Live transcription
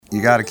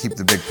You got to keep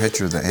the big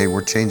picture that, hey,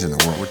 we're changing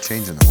the world. We're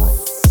changing the world.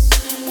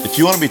 If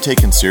you want to be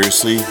taken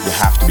seriously, you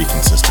have to be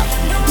consistent.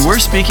 We're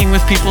speaking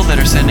with people that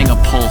are sending a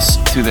pulse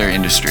to their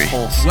industry.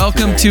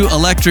 Welcome to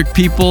Electric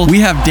People. We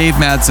have Dave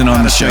Madsen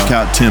on the show. Check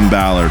out Tim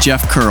Ballard,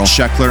 Jeff Curl,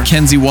 Scheckler,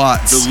 Kenzie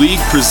Watts. The League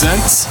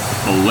presents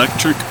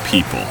Electric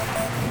People.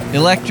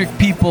 Electric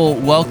People,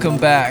 welcome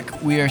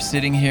back. We are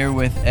sitting here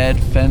with Ed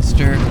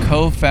Fenster,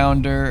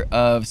 co-founder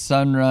of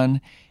Sunrun,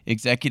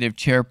 executive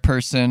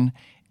chairperson.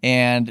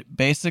 And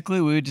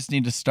basically, we just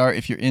need to start,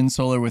 if you're in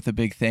solar, with a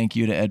big thank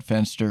you to Ed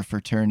Fenster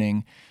for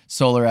turning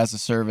solar as a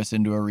service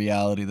into a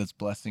reality that's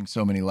blessing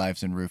so many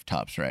lives and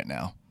rooftops right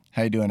now.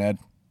 How you doing, Ed?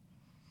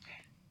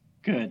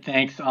 Good,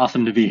 thanks.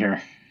 Awesome to be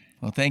here.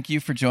 Well, thank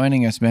you for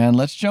joining us, man.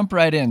 Let's jump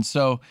right in.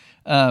 So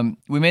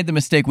we made the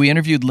mistake. We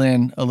interviewed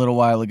Lynn a little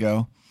while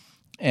ago.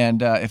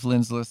 And if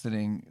Lynn's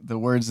listening, the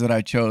words that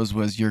I chose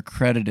was, you're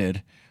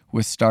credited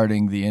with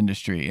starting the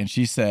industry. And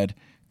she said,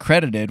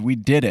 credited, we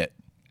did it.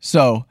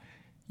 So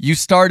you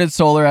started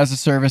solar as a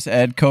service,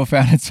 Ed,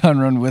 co-founded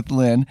Sunrun with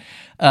Lynn.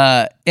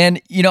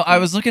 And, you know, I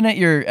was looking at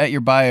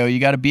your bio. You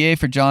got a BA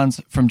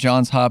from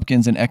Johns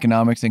Hopkins in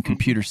economics and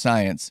computer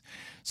science.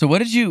 So what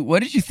did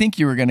you think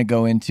you were going to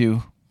go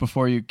into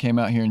before you came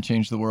out here and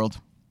changed the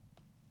world?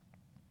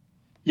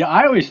 Yeah,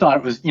 I always thought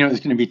it was going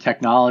to be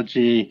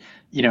technology.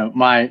 You know,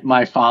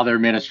 my father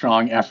made a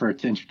strong effort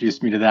to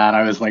introduce me to that.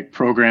 I was like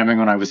programming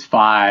when I was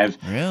 5.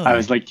 Really? I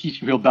was like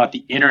teaching people about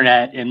the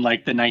internet in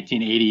like the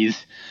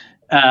 1980s.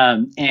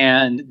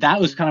 And that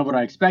was kind of what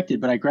I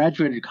expected, but I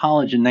graduated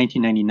college in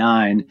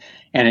 1999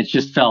 and it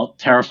just felt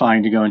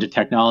terrifying to go into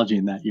technology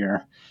in that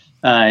year.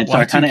 And so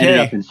I kind of ended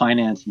up in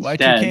finance instead.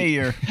 Y2K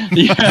year.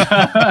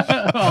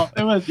 Yeah. Well,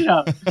 it was,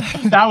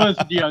 that was,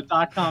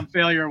 .com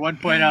failure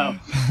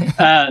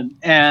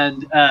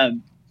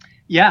 1.0.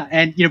 Yeah.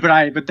 And,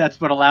 but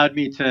that's what allowed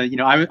me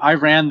to, I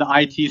ran the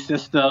IT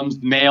systems,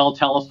 mail,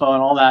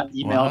 telephone, all that,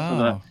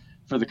 email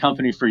for the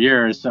company for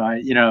years. So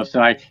I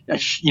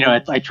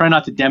try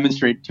not to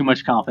demonstrate too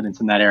much confidence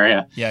in that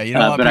area. Yeah, you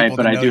don't want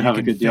but I do have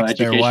a good deal of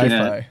education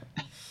in it.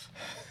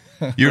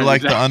 You're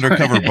like the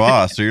undercover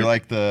boss, or you're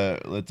like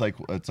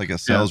it's like a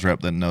sales rep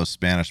that knows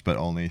Spanish, but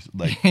only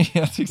like,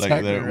 that's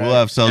exactly right. We'll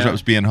have sales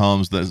reps be in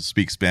homes that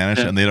speak Spanish,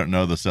 and they don't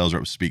know the sales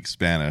rep speaks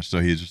Spanish,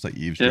 so he's just like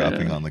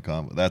eavesdropping on the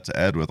convo. That's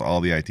Ed with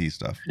all the IT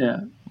stuff. Yeah,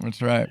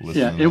 that's right.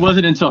 It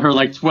wasn't until her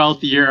like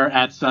 12th year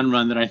at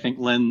Sunrun that I think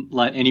Lynn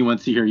let anyone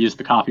see her use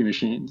the copy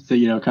machine. So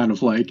kind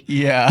of like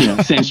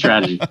same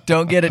strategy.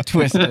 Don't get it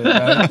twisted.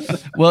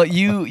 Right? Well,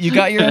 you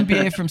got your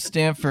MBA from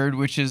Stanford,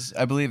 which is,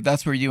 I believe,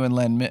 that's where you and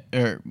Lynn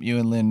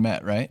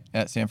met, right,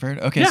 at Stanford?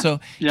 Okay, so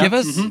give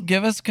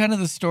us kind of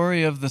the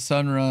story of the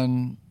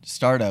Sunrun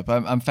startup.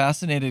 I'm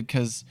fascinated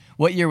because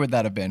what year would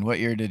that have been? What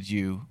year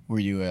were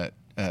you at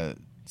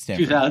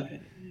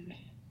Stanford?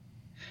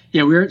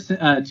 We were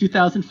at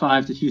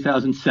 2005 to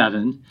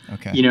 2007.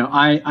 Okay.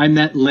 I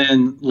met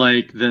Lynn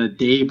like the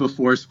day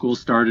before school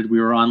started. We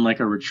were on like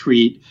a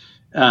retreat.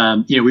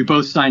 We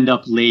both signed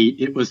up late.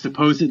 It was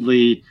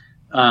supposedly,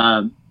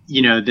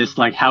 this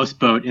like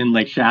houseboat in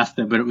Lake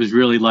Shasta, but it was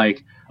really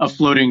like a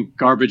floating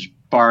garbage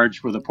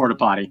barge with a porta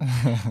potty.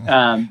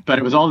 But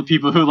it was all the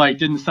people who like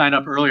didn't sign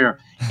up earlier.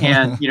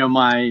 And,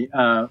 my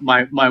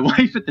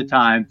wife at the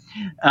time,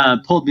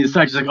 pulled me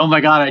aside. She's like, oh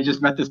my God, I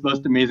just met this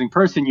most amazing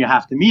person. You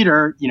have to meet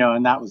her,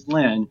 and that was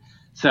Lynn.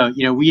 So,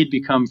 we had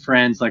become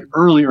friends like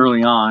early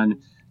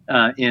on,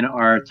 in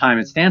our time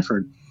at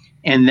Stanford.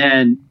 And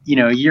then,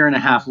 a year and a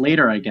half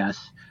later, I guess,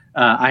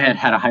 I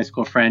had a high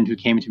school friend who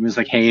came to me and was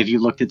like, hey, have you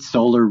looked at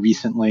solar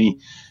recently?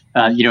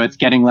 It's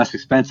getting less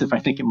expensive. I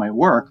think it might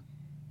work.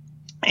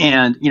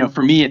 And,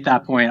 for me at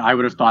that point, I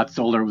would have thought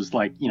solar was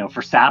like,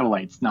 for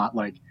satellites, not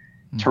like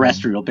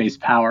terrestrial based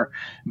power.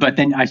 But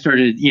then I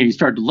started, you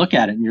started to look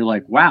at it and you're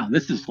like, wow,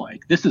 this is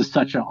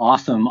such an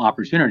awesome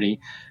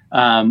opportunity.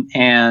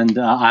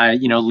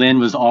 Lynn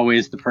was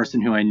always the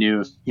person who I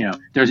knew if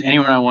there's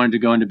anyone I wanted to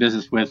go into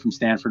business with from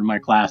Stanford in my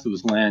class, it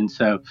was Lynn.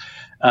 So,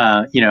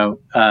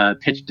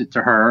 pitched it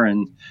to her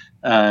and,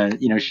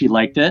 she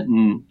liked it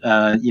and,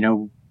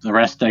 the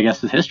rest, I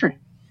guess, is history.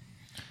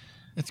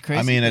 It's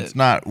crazy. I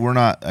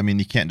mean,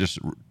 you can't just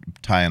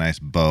tie a nice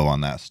bow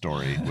on that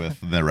story with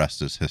the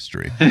rest is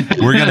history.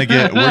 We're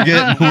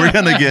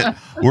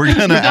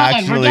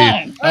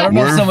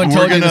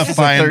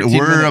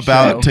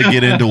about to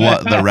get into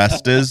what the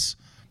rest is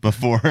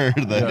before you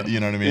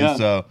know what I mean? Yeah.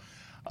 So,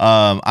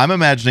 I'm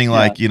imagining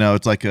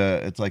it's like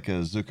a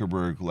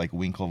Zuckerberg, like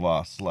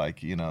Winklevoss,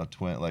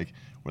 twin, like,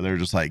 where they're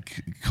just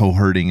like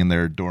cohorting in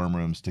their dorm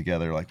rooms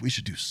together, like we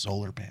should do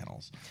solar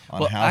panels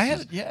on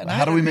houses.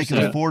 How do we make it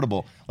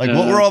affordable? Like,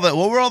 what were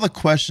all the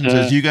questions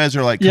as you guys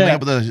are like coming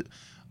up with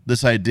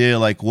this idea?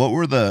 Like, what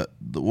were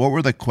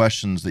the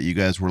questions that you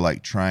guys were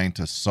like trying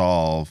to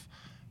solve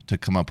to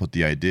come up with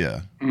the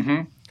idea?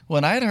 Mm-hmm. Well,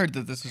 and I had heard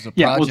that this was a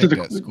project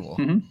at school.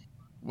 Mm-hmm.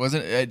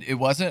 Wasn't it? It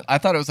wasn't. I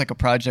thought it was like a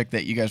project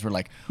that you guys were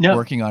like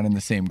working on in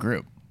the same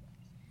group.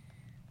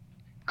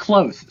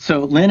 Close. So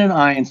Lynn and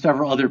I and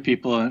several other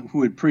people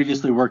who had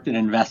previously worked in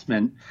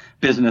investment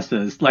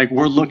businesses, like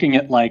we're looking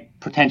at like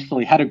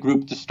potentially had a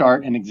group to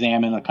start and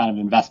examine a kind of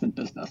investment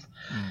business.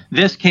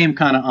 This came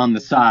kind of on the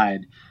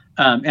side.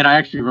 And I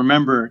actually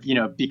remember,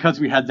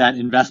 because we had that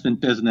investment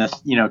business,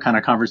 kind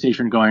of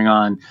conversation going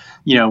on,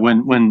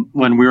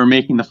 when we were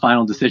making the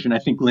final decision, I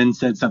think Lynn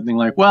said something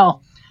like,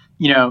 well,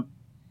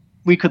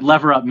 we could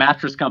lever up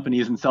mattress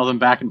companies and sell them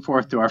back and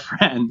forth to our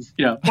friends,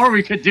 or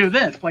we could do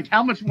this. Like,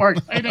 how much more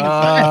exciting is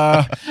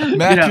that?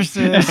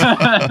 Mattresses.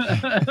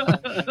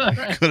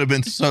 Could have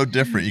been so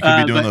different. You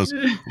could be doing those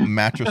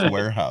mattress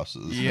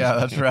warehouses. Yeah,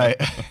 that's right.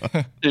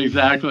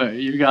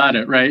 Exactly. You got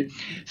it, right?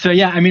 So,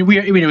 yeah,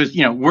 it was,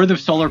 were the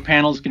solar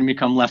panels going to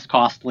become less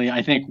costly?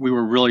 I think we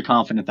were really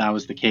confident that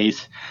was the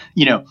case.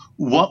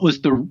 What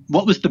was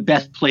the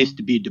best place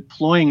to be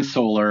deploying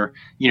solar?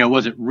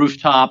 Was it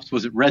rooftops?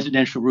 Was it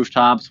residential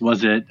rooftops?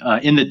 Was it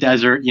in the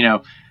desert?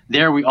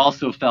 There we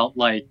also felt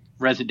like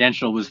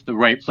residential was the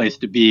right place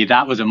to be.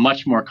 That was a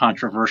much more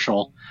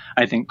controversial,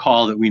 I think,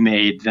 call that we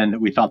made than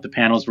that we thought the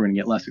panels were going to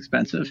get less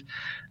expensive.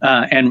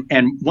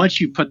 And once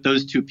you put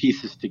those two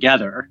pieces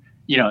together,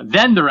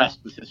 then the rest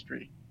was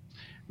history.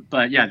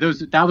 But yeah,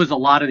 that was a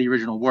lot of the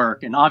original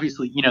work. And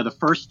obviously, the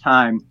first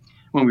time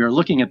when we were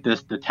looking at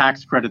this, the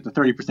tax credit, the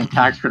 30%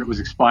 tax credit was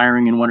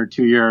expiring in 1 or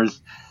 2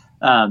 years.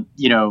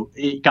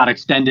 It got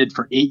extended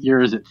for 8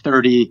 years at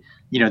 30.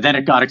 Then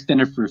it got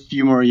extended for a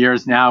few more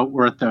years. Now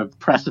we're at the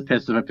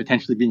precipice of it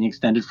potentially being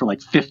extended for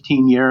like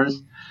 15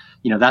 years.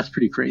 That's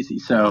pretty crazy.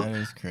 So, that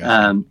is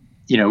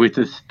crazy. With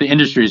this, the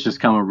industry has just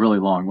come a really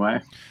long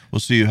way.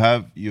 Well,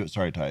 so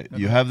sorry, Ty,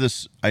 you have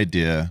this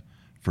idea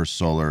for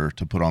solar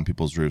to put on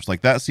people's roofs.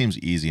 Like that seems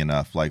easy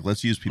enough. Like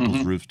let's use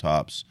people's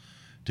rooftops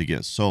to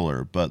get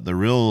solar. But the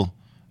real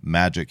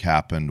magic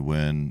happened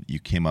when you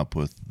came up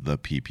with the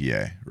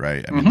PPA,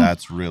 right? I mean,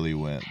 that's really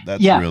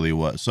really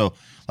what. So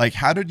like,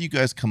 how did you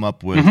guys come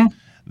up with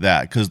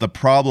that? Because the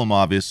problem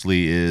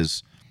obviously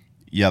is,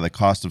 the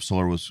cost of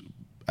solar was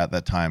at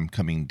that time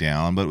coming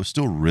down, but it was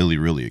still really,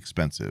 really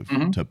expensive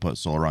to put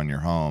solar on your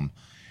home.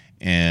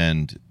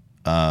 And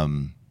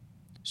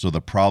so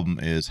the problem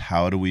is,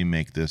 how do we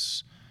make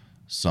this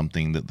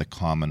something that the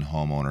common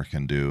homeowner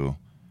can do?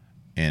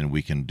 And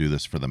we can do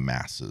this for the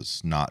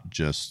masses, not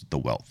just the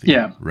wealthy.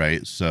 Yeah.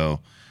 Right.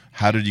 So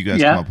how did you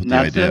guys come up with the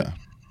idea?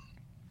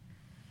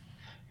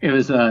 It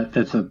was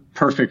that's a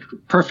perfect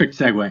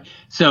segue.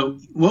 So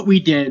what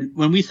we did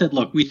when we said,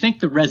 look, we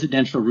think the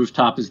residential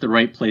rooftop is the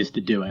right place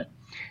to do it.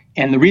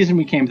 And the reason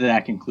we came to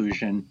that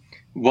conclusion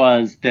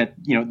was that,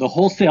 the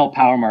wholesale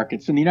power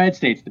markets in the United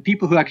States, the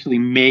people who actually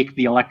make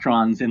the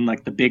electrons in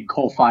like the big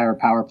coal-fired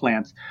power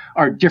plants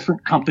are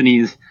different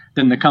companies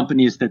than the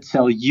companies that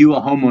sell you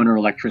a homeowner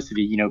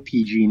electricity,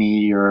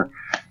 PG&E or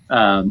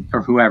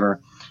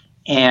whoever.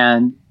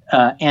 And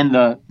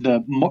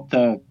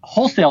the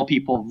wholesale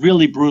people,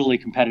 really brutally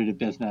competitive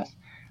business.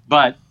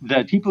 But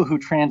the people who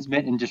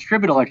transmit and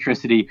distribute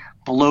electricity,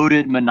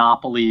 bloated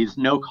monopolies,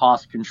 no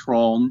cost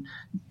control,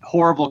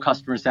 horrible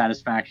customer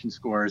satisfaction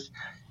scores.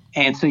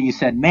 And so you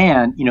said,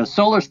 man,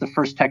 solar's the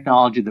first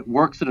technology that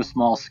works at a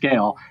small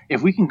scale.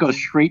 If we can go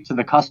straight to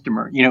the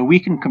customer, we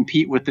can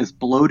compete with this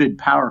bloated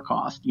power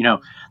cost.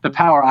 The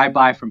power I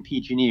buy from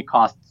PG&E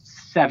costs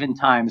 7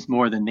 times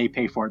more than they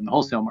pay for it in the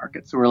wholesale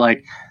market. So we're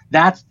like,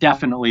 that's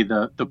definitely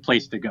the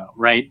place to go,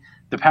 right?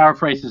 The power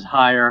price is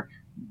higher.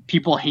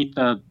 People hate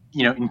the,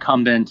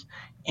 incumbent,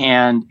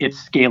 and it's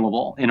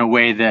scalable in a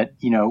way that,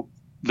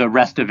 the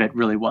rest of it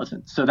really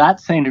wasn't. So that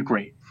sounded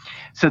great.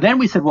 So then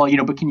we said, well,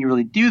 but can you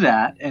really do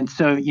that? And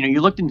so, you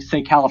looked into,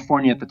 say,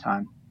 California at the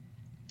time,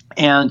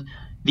 and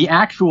the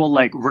actual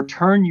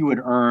return you would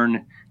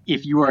earn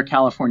if you were a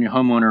California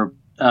homeowner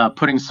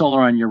putting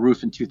solar on your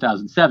roof in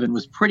 2007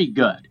 was pretty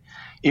good.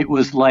 It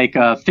was like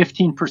a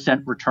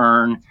 15%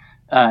 return,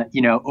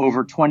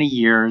 over 20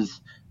 years,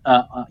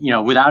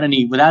 without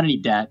any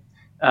debt,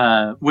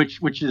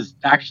 which is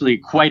actually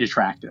quite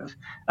attractive.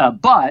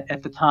 But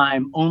at the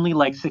time, only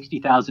like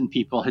 60,000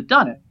 people had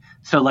done it.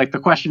 So the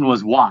question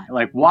was why?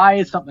 Why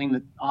is something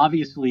that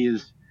obviously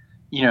is,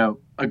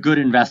 a good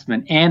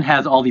investment and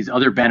has all these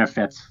other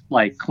benefits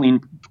like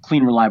clean,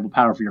 reliable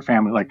power for your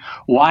family?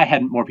 Why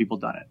hadn't more people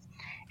done it?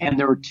 And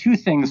there were 2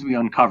 things we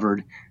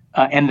uncovered,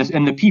 and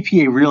the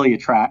PPA really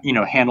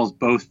handles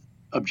both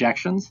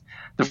objections.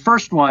 The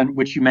first one,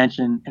 which you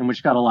mentioned and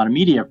which got a lot of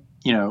media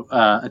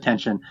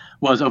attention,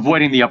 was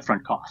avoiding the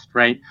upfront cost,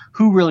 right?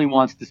 Who really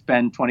wants to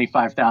spend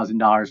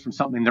 $25,000 from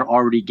something they're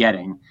already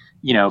getting,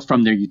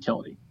 from their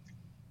utility?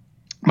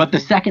 But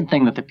the second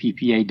thing that the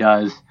PPA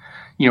does,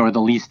 or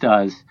the lease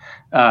does,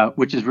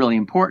 which is really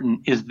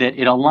important, is that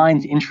it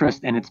aligns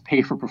interest and its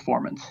pay for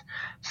performance.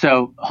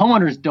 So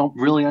homeowners don't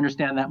really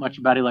understand that much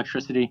about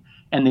electricity,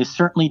 and they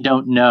certainly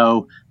don't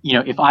know,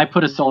 if I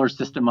put a solar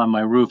system on my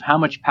roof, how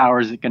much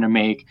power is it going to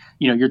make?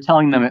 You're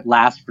telling them it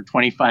lasts for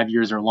 25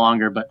 years or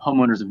longer, but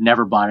homeowners have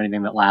never bought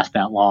anything that lasts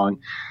that long.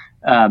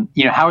 How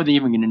are they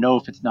even going to know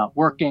if it's not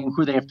working?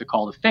 Who they have to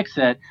call to fix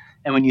it?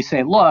 And when you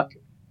say, look,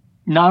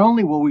 not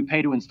only will we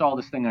pay to install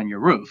this thing on your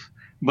roof,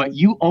 but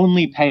you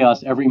only pay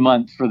us every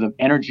month for the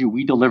energy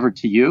we deliver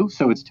to you.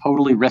 So it's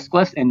totally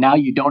riskless. And now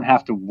you don't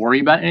have to worry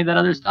about any of that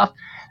other stuff.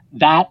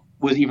 That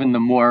was even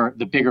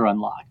the bigger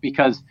unlock,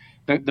 because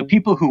the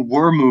people who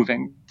were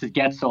moving to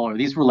get solar,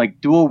 these were like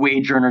dual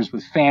wage earners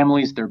with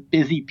families. They're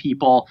busy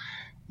people.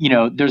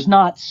 There's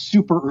not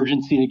super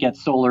urgency to get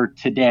solar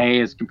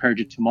today as compared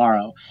to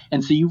tomorrow.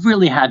 And so you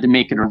really had to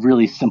make it a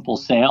really simple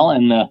sale.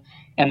 And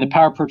the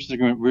power purchase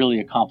agreement really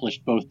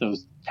accomplished both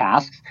those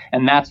tasks.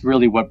 And that's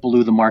really what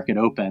blew the market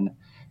open,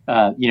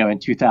 in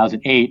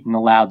 2008, and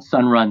allowed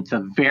Sunrun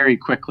to very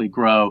quickly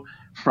grow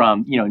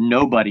from,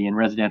 nobody in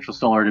residential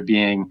solar to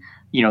being,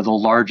 the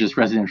largest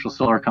residential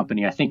solar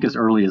company, I think as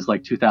early as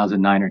like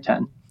 2009 or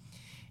 10.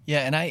 Yeah,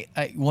 and I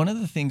one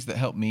of the things that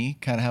helped me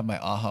kind of have my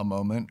aha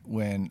moment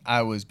when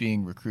I was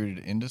being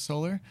recruited into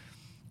solar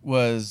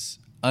was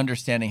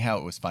understanding how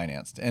it was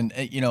financed. And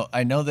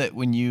I know that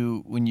when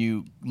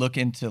you look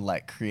into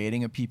like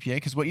creating a PPA,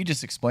 because what you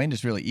just explained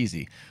is really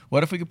easy.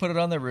 What if we could put it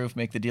on the roof,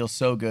 make the deal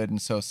so good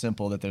and so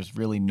simple that there's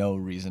really no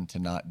reason to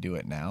not do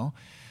it now?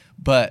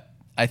 But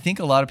I think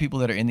a lot of people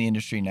that are in the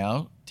industry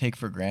now take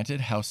for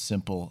granted how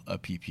simple a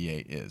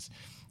PPA is,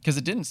 because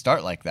it didn't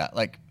start like that.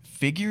 Like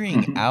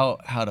figuring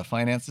out how to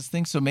finance this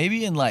thing. So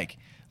maybe in like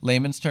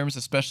layman's terms,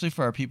 especially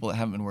for our people that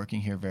haven't been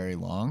working here very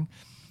long,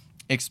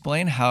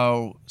 explain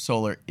how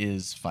solar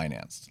is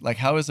financed. Like,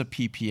 how is a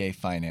PPA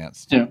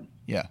financed?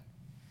 Yeah.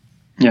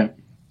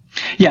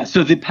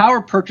 So the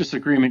power purchase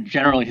agreement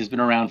generally has been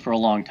around for a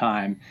long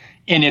time,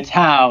 and it's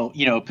how,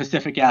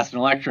 Pacific Gas and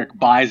Electric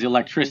buys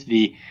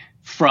electricity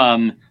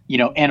from,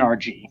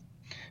 NRG.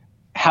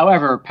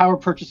 However, power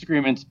purchase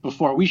agreements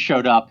before we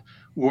showed up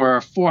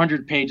were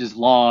 400 pages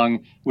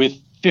long with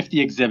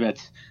 50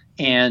 exhibits.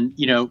 And,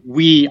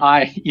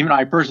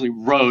 I personally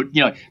wrote,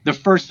 the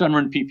first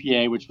Sunrun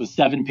PPA, which was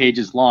 7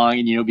 pages long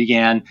and,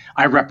 began,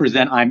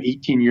 I'm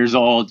 18 years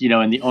old,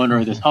 and the owner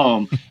of this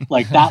home.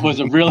 Like that was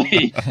a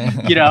really,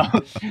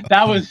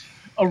 that was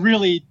a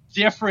really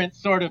different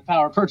sort of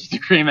power purchase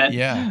agreement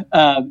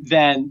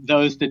than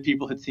those that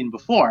people had seen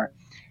before.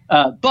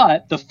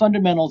 But the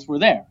fundamentals were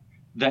there.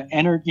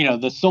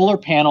 The solar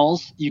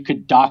panels, you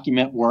could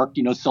document work.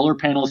 Solar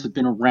panels have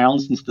been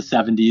around since the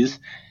 70s.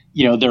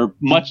 They're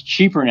much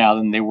cheaper now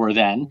than they were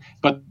then,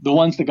 but the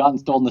ones that got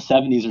installed in the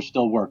 70s are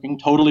still working,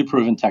 totally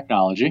proven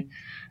technology.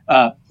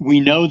 We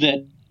know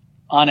that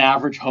on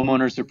average,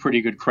 homeowners are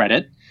pretty good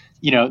credit.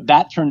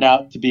 That turned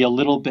out to be a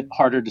little bit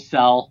harder to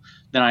sell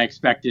than I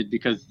expected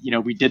because,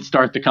 we did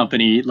start the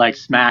company like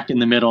smack in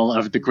the middle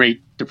of the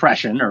Great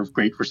Depression or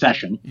Great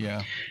Recession.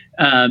 Yeah.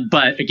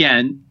 But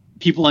again,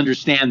 people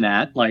understand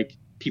that, like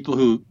people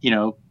who,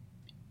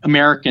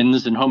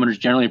 Americans and homeowners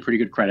generally have pretty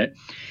good credit.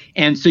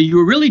 And so you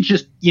were really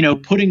just,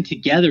 putting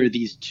together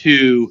these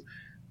two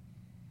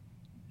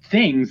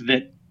things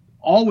that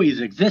always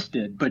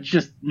existed, but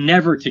just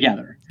never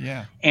together.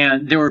 Yeah.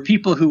 And there were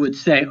people who would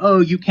say, oh,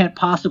 you can't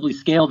possibly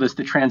scale this.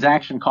 The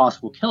transaction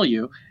cost will kill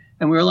you.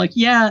 And we were like,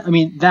 yeah,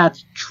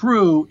 that's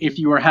true if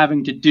you were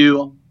having to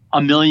do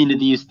 1 million of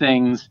these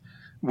things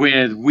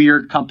with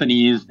weird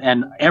companies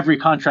and every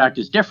contract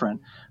is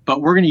different.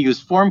 But we're going to use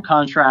form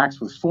contracts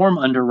with form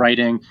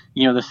underwriting,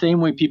 the same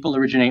way people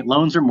originate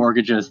loans or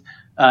mortgages,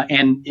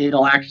 and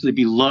it'll actually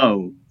be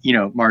low,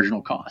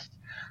 marginal cost.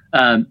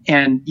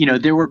 And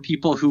there were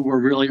people who were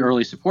really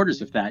early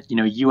supporters of that.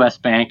 U.S.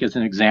 Bank, as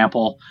an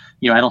example,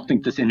 I don't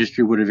think this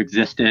industry would have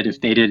existed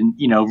if they didn't,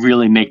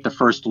 really make the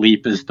first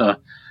leap as the,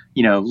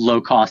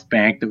 low cost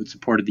bank that would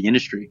supported the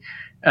industry.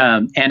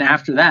 And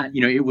after that,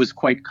 it was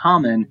quite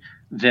common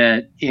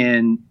that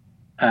in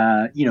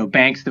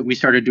banks that we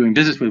started doing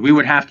business with, we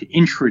would have to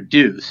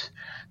introduce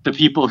the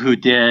people who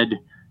did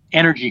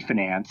energy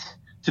finance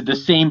to the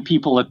same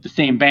people at the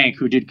same bank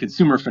who did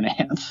consumer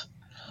finance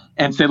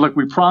and say, look,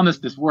 we promise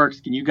this works.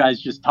 Can you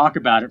guys just talk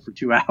about it for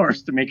 2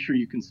 hours to make sure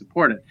you can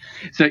support it?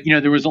 So,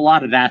 there was a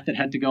lot of that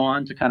had to go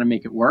on to kind of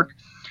make it work.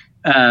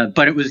 But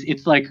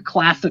it's like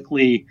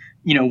classically,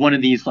 one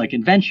of these like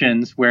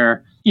inventions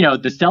where,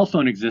 the cell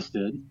phone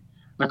existed,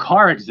 the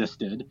car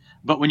existed,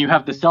 but when you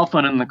have the cell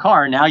phone in the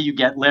car, now you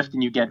get Lyft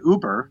and you get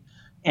Uber,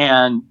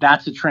 and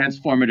that's a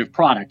transformative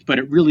product. But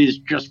it really is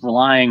just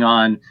relying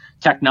on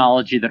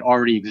technology that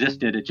already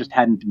existed. It just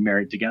hadn't been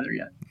married together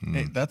yet.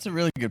 Hey, that's a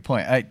really good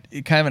point.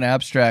 Kind of an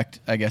abstract,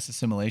 I guess,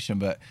 assimilation,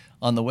 but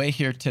on the way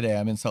here today,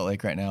 I'm in Salt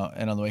Lake right now,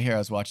 and on the way here, I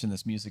was watching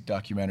this music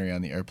documentary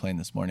on the airplane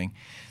this morning,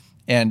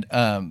 and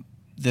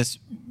this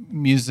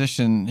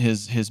musician,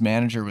 his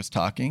manager was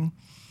talking,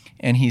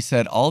 and he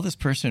said all this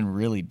person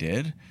really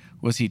did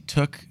was he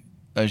took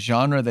a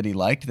genre that he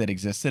liked that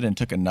existed and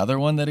took another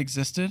one that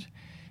existed,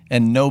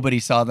 and nobody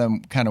saw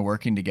them kind of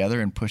working together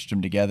and pushed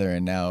them together,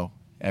 and now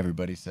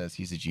everybody says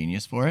he's a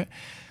genius for it.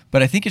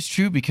 But I think it's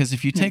true because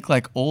if you take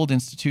like old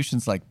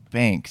institutions like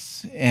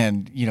banks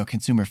and,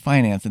 consumer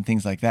finance and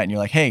things like that, and you're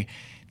like, hey,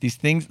 these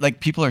things, like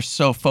people are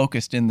so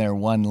focused in their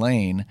one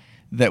lane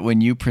that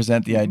when you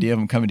present the idea of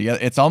them coming together,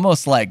 it's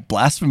almost like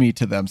blasphemy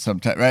to them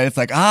sometimes, right? It's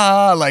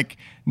like,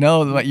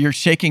 no, you're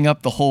shaking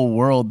up the whole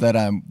world that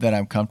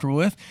I'm comfortable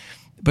with.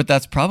 But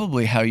that's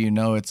probably how you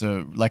know it's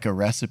a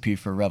recipe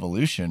for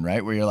revolution,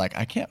 right? Where you're like,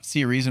 I can't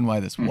see a reason why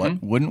this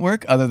wouldn't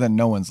work other than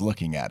no one's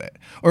looking at it.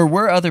 Or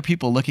were other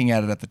people looking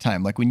at it at the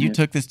time? Like when you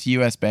took this to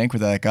US Bank, were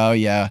they like, oh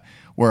yeah,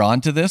 we're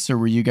onto this? Or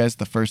were you guys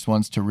the first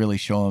ones to really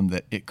show them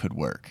that it could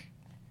work?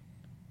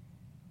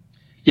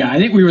 Yeah, I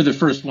think we were the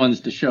first ones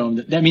to show them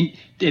that, I mean,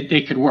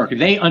 they could work.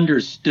 They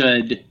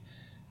understood,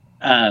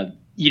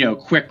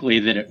 quickly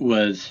that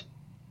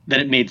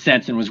it made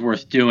sense and was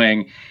worth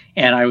doing.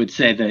 And I would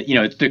say that,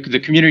 it's the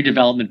community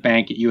development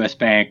bank at US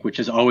Bank, which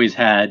has always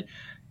had,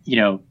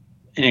 an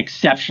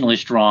exceptionally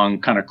strong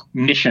kind of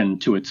mission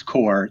to its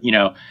core,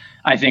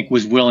 I think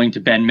was willing to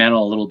bend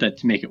metal a little bit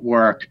to make it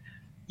work,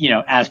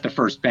 as the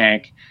first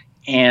bank,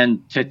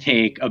 and to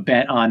take a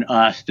bet on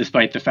us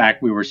despite the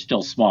fact we were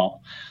still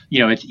small.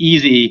 It's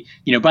easy,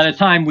 by the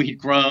time we had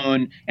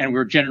grown and we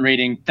were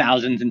generating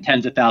thousands and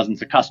tens of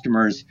thousands of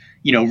customers,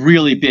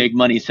 really big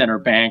money center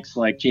banks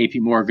like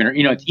JP Morgan, or,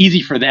 it's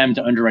easy for them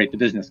to underwrite the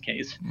business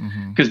case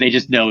because they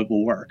just know it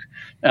will work.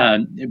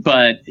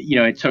 But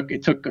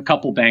it took a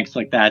couple banks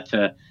like that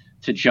to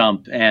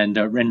jump and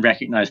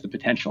recognize the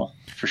potential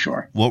for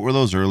sure. What were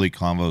those early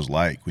convos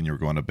like when you were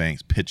going to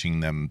banks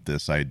pitching them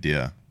this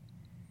idea?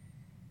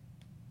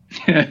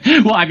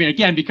 Well, I mean,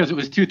 again, because it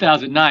was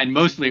 2009,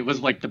 mostly it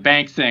was like the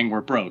bank saying we're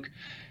broke.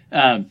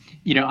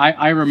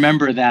 I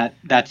remember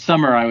that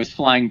summer I was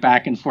flying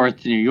back and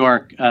forth to New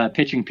York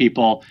pitching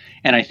people.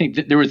 And I think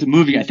that there was a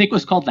movie, I think it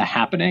was called The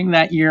Happening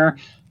that year.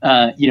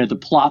 The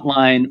plot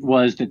line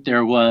was that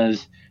there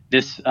was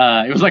this,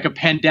 it was like a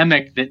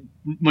pandemic that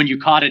when you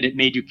caught it, it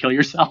made you kill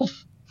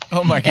yourself.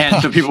 Oh my God.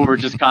 And so people were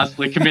just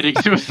constantly committing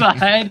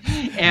suicide.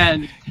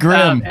 And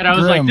grim. And I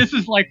was like, this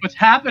is like what's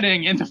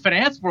happening in the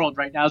finance world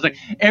right now. I was like,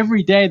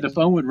 every day the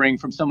phone would ring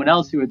from someone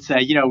else who would say,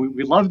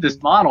 we love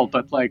this model,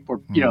 but like we're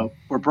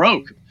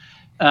broke.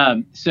 But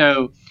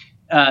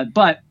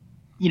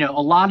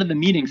a lot of the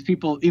meetings,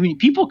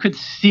 people could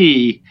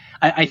see.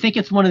 I think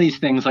it's one of these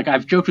things. Like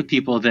I've joked with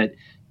people that,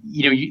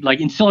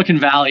 like in Silicon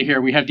Valley here,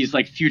 we have these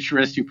like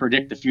futurists who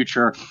predict the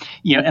future,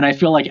 and I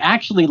feel like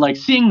actually like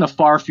seeing the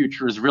far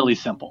future is really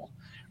simple.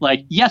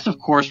 Like, yes, of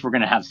course, we're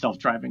going to have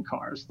self-driving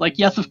cars. Like,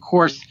 yes, of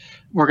course,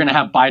 we're going to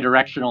have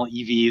bidirectional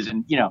EVs.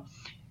 And,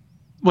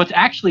 what's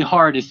actually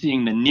hard is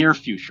seeing the near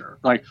future.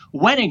 Like,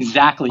 when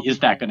exactly is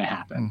that going to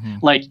happen?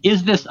 Like,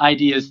 is this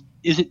idea,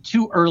 is it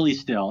too early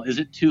still? Is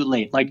it too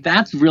late? Like,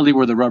 that's really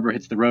where the rubber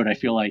hits the road, I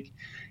feel like,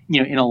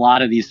 in a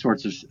lot of these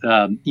sorts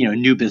of,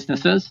 new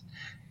businesses.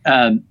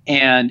 And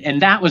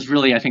that was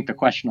really, I think, the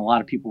question a lot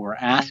of people were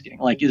asking,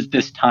 like, is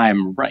this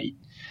time right?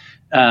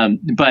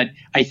 But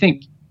I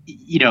think,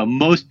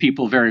 most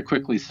people very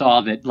quickly saw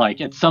that, like,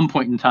 at some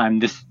point in time,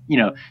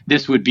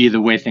 this would be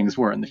the way things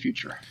were in the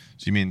future.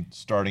 So you mean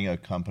starting a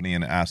company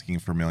and asking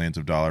for millions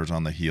of dollars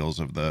on the heels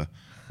of the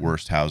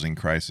worst housing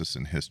crisis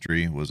in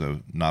history was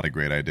not a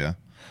great idea?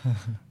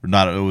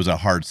 It was a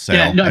hard sell.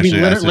 Yeah, no, I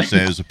should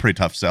say it was a pretty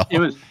tough sell. It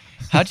was.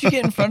 How'd you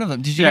get in front of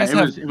them? Did you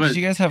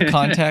guys have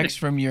contacts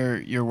from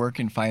your work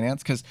in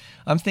finance? Because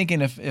I'm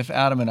thinking if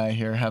Adam and I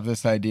here have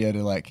this idea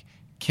to like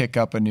kick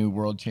up a new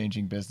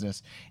world-changing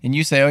business, and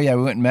you say, oh yeah,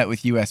 we went and met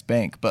with US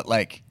Bank, but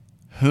like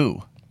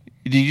who?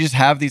 Do you just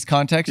have these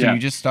contacts, or you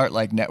just start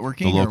like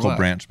networking? The local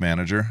branch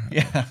manager.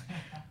 Yeah,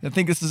 I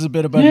think this is a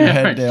bit above your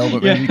head, Dale,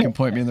 but maybe you can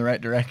point me in the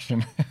right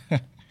direction.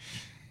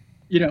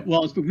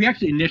 Well, we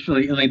actually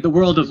initially, like the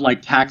world of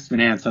like tax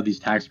finance, how these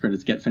tax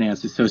credits get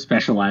financed is so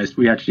specialized.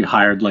 We actually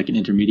hired like an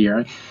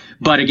intermediary.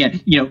 But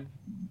again,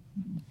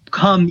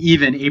 come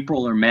even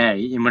April or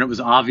May, and when it was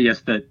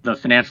obvious that the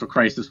financial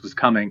crisis was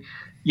coming,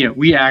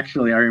 we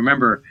actually, I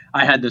remember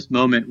I had this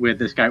moment with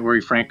this guy, Uri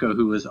Franco,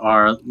 who was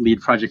our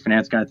lead project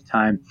finance guy at the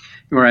time,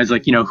 where I was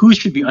like, who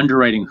should be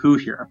underwriting who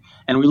here?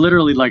 And we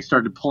literally like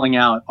started pulling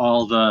out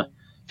all the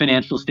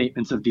financial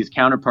statements of these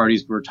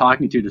counterparties we're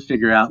talking to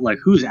figure out like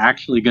who's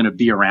actually going to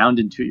be around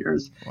in 2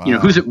 years. Wow.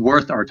 Who's it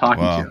worth our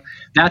talking to?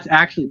 That's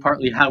actually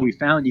partly how we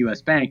found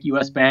US Bank.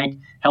 US Bank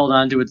held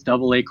on to its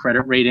AA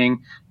credit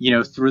rating,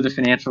 through the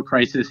financial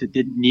crisis. It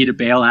didn't need a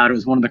bailout. It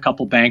was one of the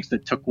couple banks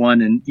that took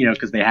one, and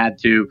because they had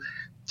to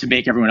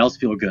make everyone else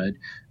feel good.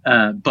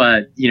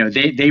 But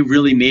they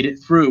really made it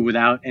through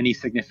without any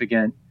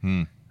significant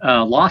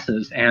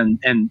losses, and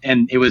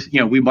it was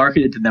we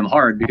marketed to them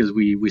hard because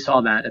we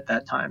saw that at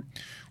that time.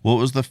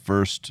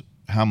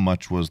 How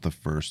much was the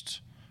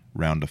first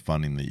round of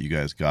funding that you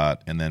guys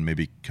got, and then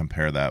maybe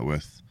compare that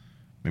with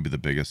maybe the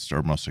biggest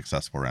or most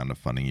successful round of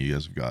funding you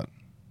guys have got?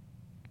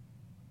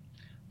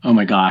 Oh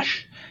my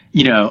gosh,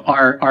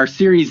 our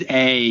Series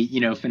A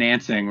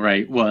financing,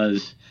 right,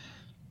 was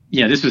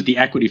this was the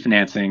equity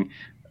financing.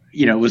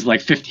 It was like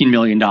 $15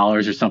 million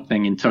or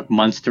something, and took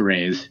months to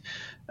raise.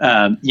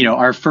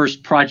 Our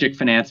first project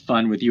finance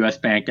fund with US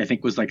Bank, I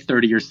think, was like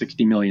 $30 or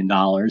 $60 million.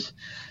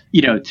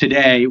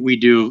 Today we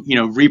do,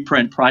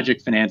 reprint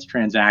project finance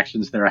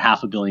transactions that are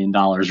 $500 million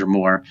or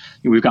more.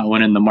 We've got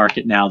one in the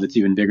market now that's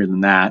even bigger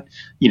than that,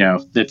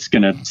 that's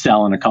going to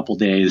sell in a couple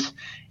days.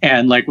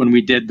 And like when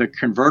we did the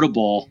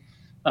convertible,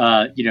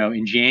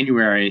 in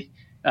January,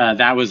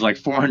 that was like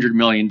 $400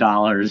 million.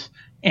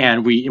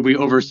 And we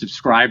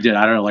oversubscribed it,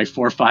 I don't know, like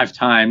 4 or 5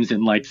 times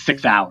in like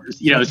 6 hours.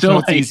 So it's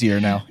like, easier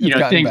now.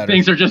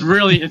 Things are just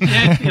really,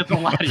 it's a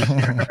lot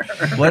easier.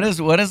 What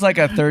is like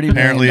a $30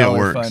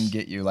 million fund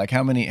get you? Like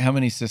how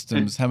many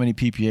systems, how many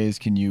PPAs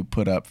can you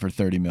put up for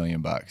 $30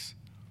 million?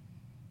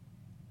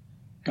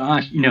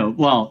 Gosh,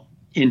 well,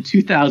 in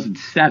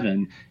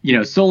 2007,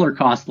 solar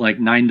cost like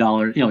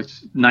 $9,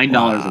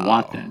 $9 a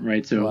watt then,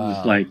 right? So it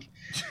was like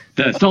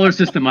the solar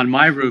system on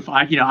my roof.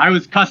 I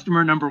was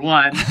customer number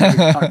one. We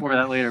can talk more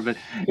about that later, but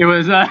it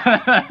was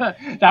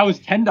that was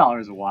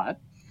 $10 a watt.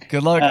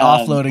 Good luck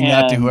offloading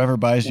that to whoever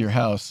buys your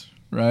house,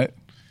 right?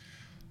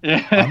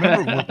 Yeah. I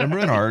remember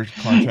in our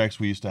contracts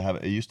we used to have,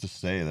 it used to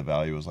say the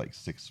value was like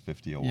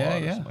 $650 a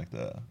watt or something like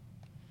that.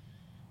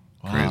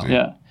 Wow. Crazy.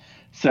 Yeah.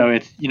 So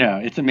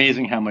it's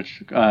amazing how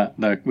much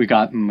we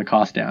got the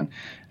cost down.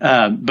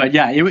 But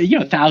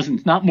yeah,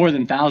 thousands, not more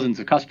than thousands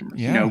of customers.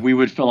 Yeah. We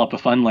would fill up a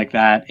fund like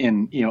that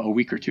in a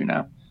week or two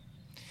now.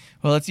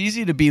 Well, it's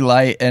easy to be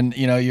light, and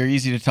you're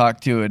easy to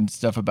talk to and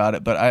stuff about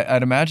it. But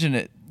I'd imagine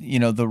it.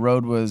 The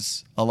road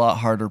was a lot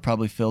harder,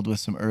 probably filled with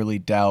some early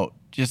doubt.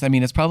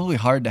 It's probably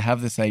hard to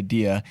have this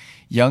idea.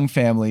 Young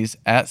families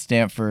at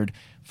Stanford,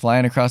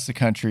 flying across the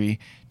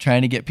country,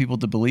 trying to get people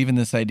to believe in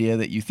this idea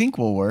that you think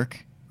will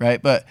work. Right.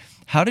 But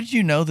how did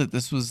you know that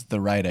this was the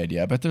right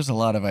idea? I bet there's a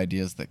lot of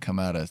ideas that come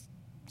out of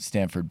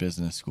Stanford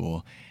Business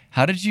School.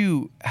 How did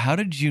you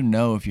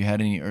know, if you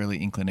had any early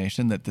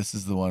inclination, that this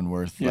is the one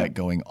worth like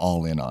going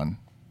all in on?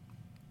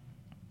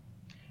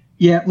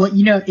 Yeah, well,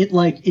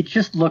 it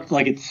just looked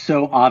like it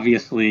so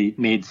obviously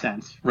made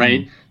sense,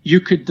 right? Mm-hmm. You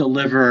could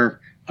deliver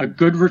a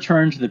good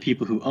return to the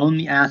people who own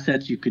the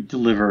assets. You could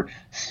deliver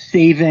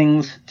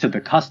savings to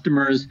the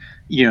customers.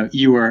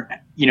 You were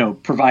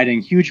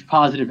providing huge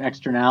positive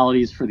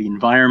externalities for the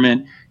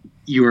environment.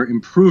 You are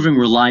improving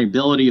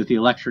reliability of the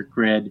electric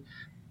grid,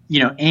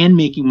 and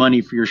making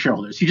money for your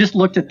shareholders. You just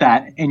looked at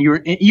that and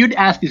you'd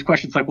ask these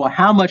questions like, well,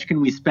 how much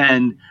can we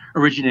spend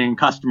originating a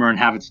customer and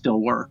have it still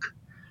work?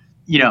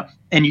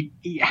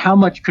 How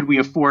much could we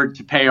afford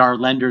to pay our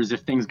lenders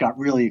if things got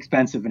really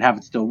expensive and have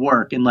it still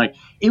work? And like,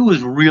 it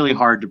was really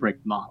hard to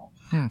break the model.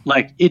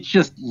 Like, it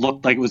just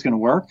looked like it was going to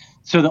work.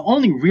 So the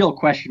only real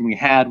question we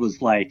had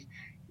was like,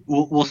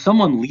 will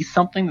someone lease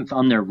something that's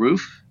on their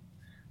roof?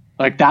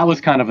 Like, that was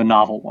kind of a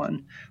novel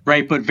one,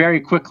 right? But very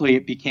quickly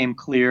it became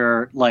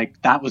clear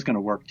like that was going to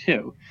work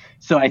too.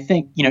 So I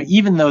think,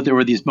 even though there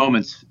were these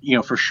moments,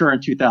 for sure in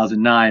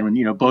 2009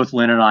 when, both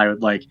Lynn and I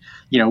would like,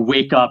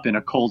 wake up in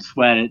a cold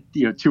sweat at,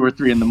 2 or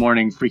 3 in the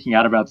morning, freaking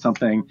out about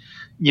something,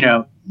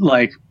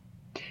 like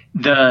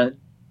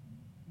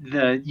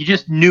you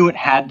just knew it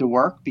had to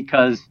work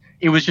because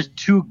it was just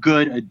too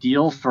good a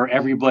deal for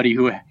everybody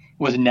who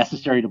was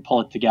necessary to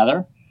pull it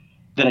together,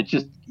 that it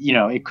just,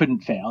 it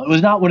couldn't fail. It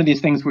was not one of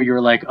these things where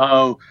you're like,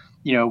 oh,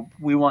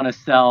 we want to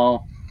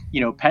sell,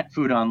 pet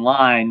food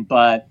online,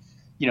 but,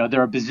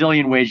 there are a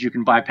bazillion ways you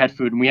can buy pet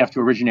food and we have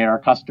to originate our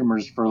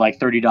customers for like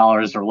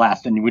 $30 or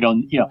less. And we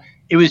don't,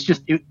 it was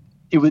just,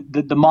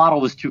 the model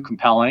was too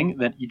compelling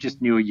that you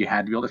just knew you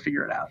had to be able to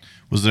figure it out.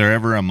 Was there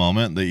ever a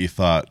moment that you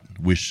thought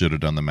we should have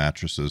done the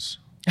mattresses?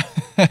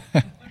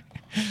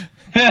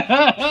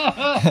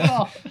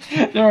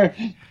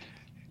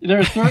 There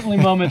are certainly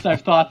moments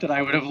I've thought that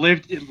I would have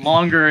lived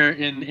longer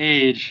in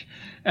age,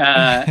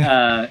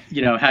 had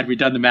we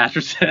done the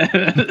mattresses.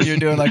 You're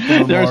doing like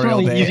the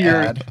Memorial Day easier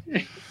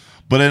ad.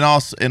 But in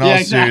all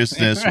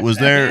seriousness, was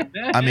there?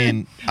 I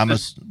mean, I'm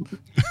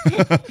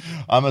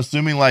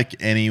assuming like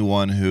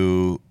anyone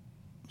who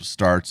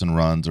starts and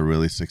runs a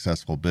really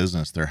successful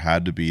business, there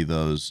had to be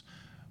those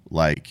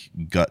like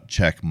gut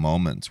check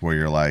moments where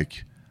you're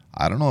like,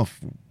 I don't know if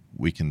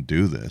we can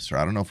do this, or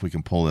I don't know if we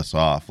can pull this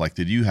off. Like,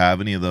 did you have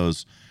any of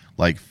those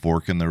like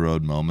fork in the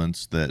road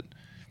moments that,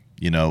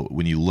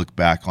 when you look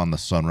back on the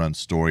Sunrun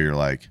story, you're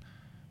like,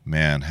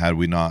 man, had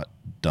we not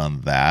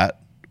done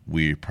that,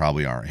 we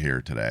probably aren't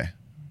here today,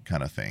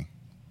 kind of thing?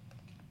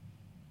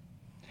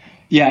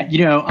 Yeah,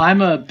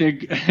 I'm a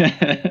big,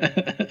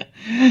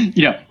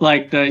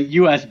 like the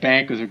U.S.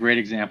 Bank was a great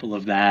example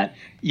of that.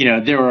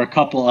 There were a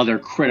couple other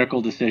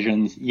critical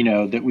decisions,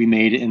 that we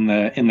made in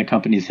the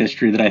company's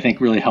history that I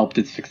think really helped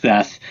its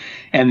success.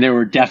 And there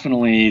were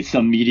definitely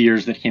some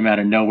meteors that came out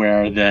of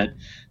nowhere that,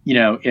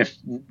 if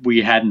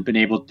we hadn't been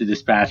able to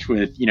dispatch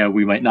with,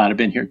 we might not have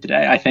been here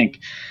today. I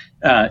think,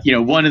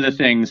 one of the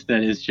things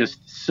that is just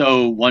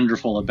so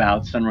wonderful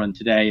about Sunrun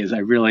today is I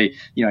really,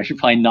 I should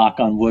probably knock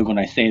on wood when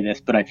I say this,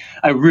 but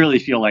I really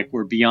feel like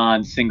we're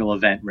beyond single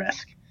event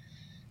risk.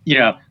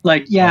 Wow.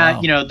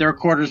 There are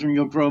quarters when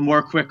you'll grow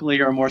more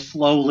quickly or more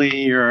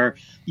slowly, or,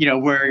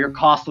 where your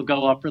costs will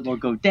go up or they'll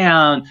go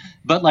down.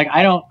 But like,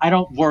 I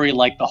don't worry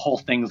like the whole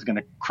thing is going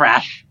to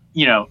crash,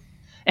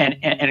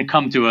 and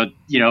come to a,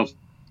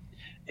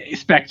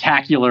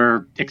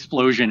 spectacular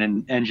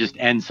explosion and just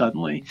end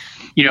suddenly,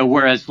 you know,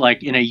 whereas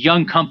like in a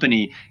young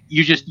company,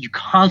 you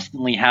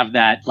constantly have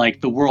that, like,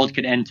 the world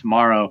could end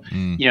tomorrow.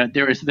 You know,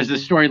 there's a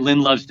story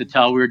Lynn loves to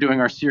tell. We were doing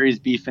our Series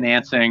B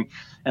financing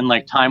and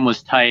like time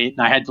was tight and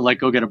I had to like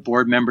go get a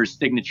board member's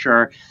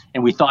signature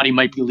and we thought he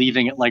might be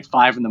leaving at like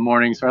 5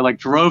 a.m. So I like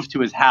drove to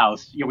his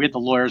house. You know, we had the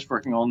lawyers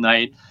working all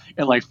night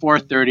at like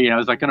 4:30 and I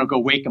was like going to go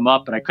wake him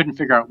up, but I couldn't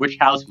figure out which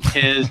house was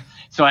his.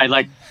 So I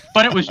like,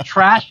 but it was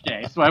trash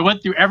day. So I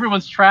went through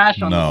everyone's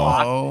trash on the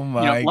block. Oh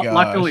my gosh.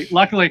 Luckily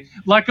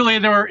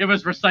it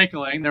was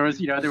recycling. There was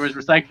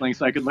recycling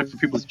so I could look for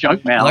people's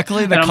junk mail.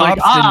 Luckily the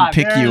cops didn't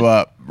pick you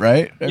up,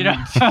 right? You know,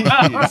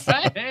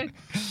 right?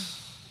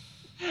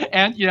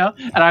 And you know,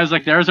 and I was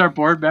like, "There's our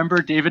board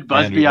member, David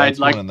Busby." I'd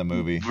like in the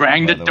movie,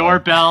 rang the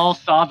doorbell,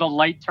 saw the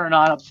light turn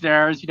on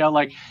upstairs. You know,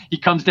 like he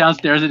comes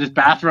downstairs in his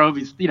bathrobe.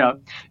 He's, you know,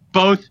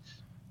 both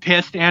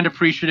pissed and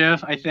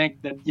appreciative. I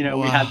think that, you know,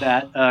 we had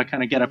that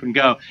kind of get up and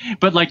go.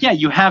 But like, yeah,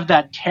 you have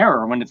that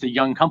terror when it's a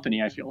young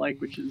company. I feel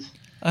like, which is.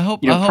 I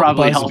hope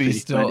probably Busby healthy,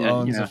 still but,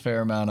 owns a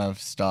fair amount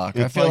of stock.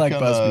 I feel like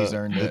Busby's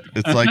earned it.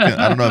 It's like,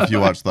 I don't know if you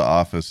watch The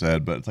Office,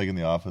 Ed, but it's like in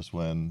The Office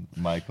when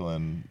Michael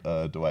and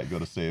Dwight go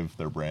to save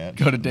their branch.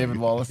 Go to David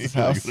Wallace's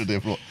house.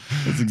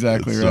 That's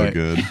exactly it's right.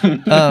 So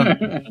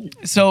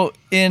good. So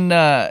in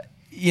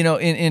you know,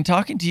 in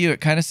talking to you,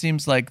 it kind of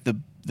seems like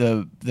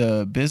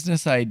the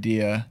business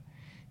idea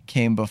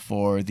came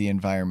before the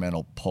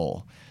environmental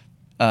pull.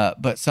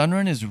 But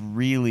Sunrun is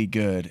really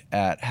good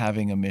at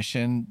having a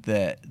mission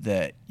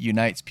that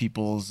unites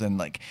peoples and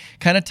like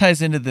kind of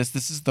ties into this.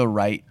 This is the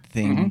right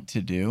thing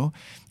to do.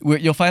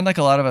 You'll find like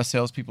a lot of us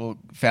salespeople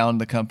found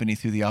the company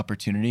through the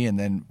opportunity and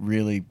then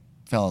really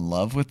fell in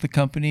love with the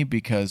company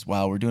because,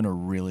 wow, we're doing a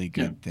really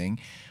good thing.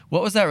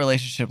 What was that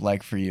relationship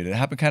like for you? Did it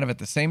happen kind of at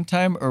the same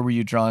time, or were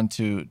you drawn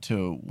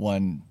to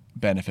one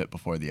benefit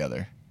before the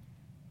other?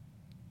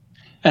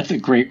 That's a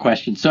great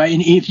question. So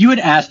if you had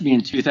asked me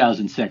in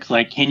 2006,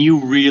 like, can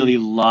you really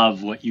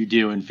love what you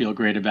do and feel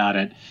great about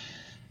it?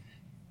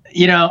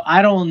 You know,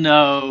 I don't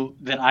know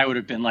that I would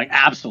have been like,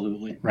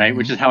 absolutely, right?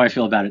 Which is how I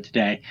feel about it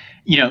today.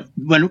 You know,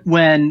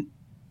 when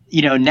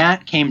you know,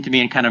 Nat came to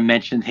me and kind of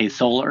mentioned, hey,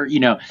 solar, you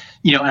know,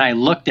 and I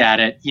looked at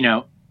it, you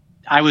know,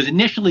 I was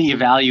initially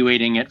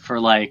evaluating it for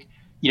like,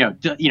 you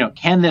know,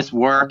 can this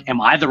work?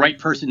 Am I the right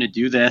person to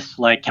do this?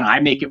 Like, can I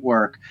make it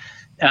work?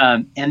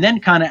 And then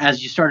kind of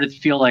as you started to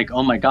feel like,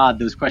 oh my God,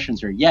 those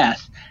questions are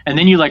yes. And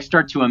then you like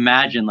start to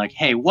imagine like,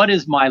 hey, what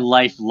is my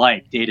life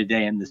like day to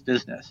day in this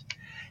business?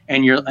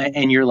 And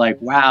you're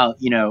like, wow,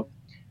 you know,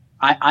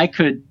 I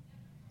could,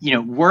 you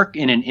know, work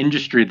in an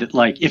industry that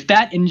like, if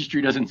that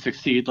industry doesn't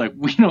succeed, like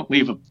we don't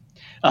leave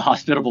a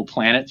hospitable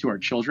planet to our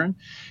children,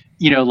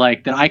 you know,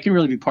 like that I can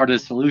really be part of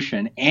the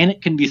solution and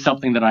it can be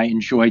something that I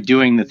enjoy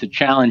doing. That's a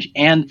challenge.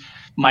 And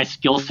my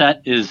skill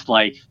set is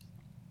like,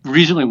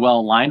 reasonably well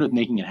aligned with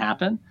making it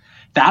happen.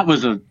 That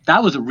was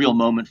a real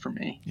moment for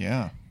me.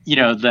 Yeah. You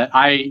know, that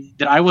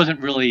I wasn't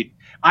really,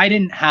 I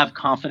didn't have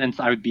confidence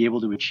I would be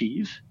able to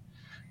achieve.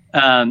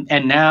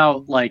 And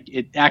now like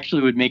it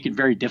actually would make it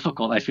very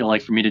difficult, I feel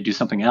like, for me to do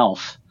something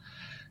else.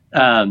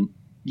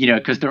 You know,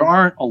 because there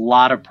aren't a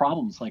lot of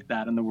problems like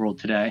that in the world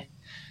today.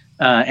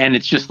 And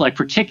it's just like,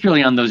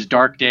 particularly on those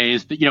dark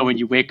days that, you know, when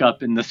you wake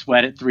up in the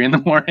sweat at 3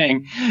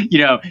 a.m, you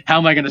know, how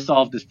am I going to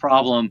solve this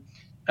problem?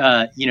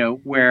 You know,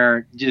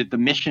 where the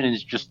mission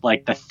is just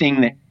like the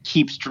thing that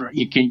keeps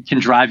you can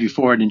drive you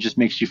forward and just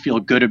makes you feel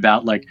good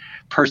about like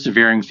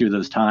persevering through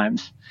those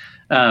times.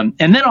 And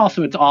then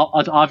also it's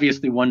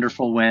obviously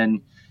wonderful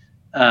when,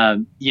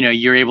 you know,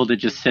 you're able to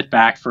just sit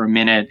back for a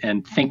minute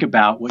and think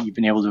about what you've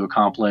been able to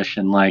accomplish.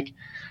 And like,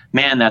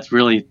 man, that's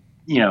really,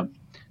 you know,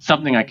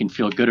 something I can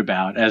feel good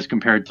about as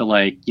compared to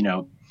like, you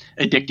know,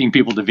 addicting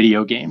people to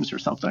video games or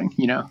something,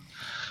 you know?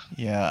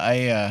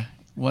 Yeah.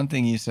 One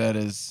thing you said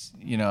is,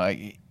 you know,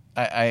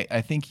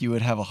 I think you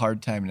would have a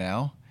hard time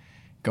now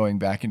going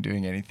back and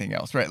doing anything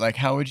else, right? Like,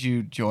 how would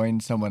you join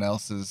someone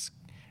else's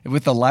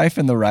with the life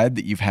and the ride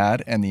that you've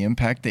had and the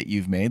impact that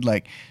you've made,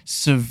 like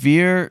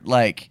severe,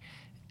 like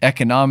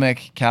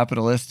economic,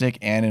 capitalistic,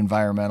 and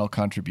environmental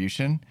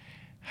contribution?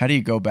 How do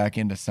you go back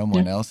into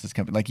someone else's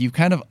company? Like, you've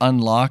kind of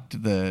unlocked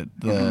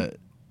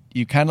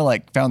you kind of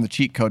like found the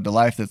cheat code to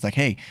life that's like,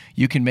 hey,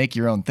 you can make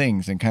your own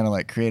things and kind of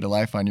like create a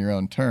life on your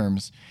own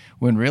terms,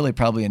 when really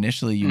probably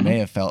initially you may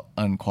have felt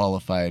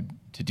unqualified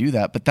to do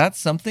that. But that's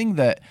something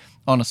that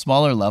on a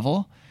smaller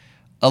level,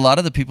 a lot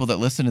of the people that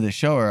listen to this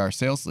show are our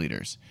sales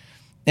leaders.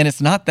 And it's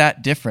not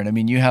that different. I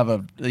mean, you have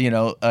a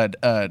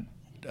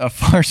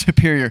far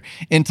superior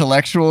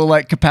intellectual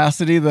like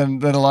capacity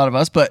than a lot of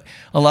us, but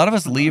a lot of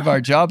us leave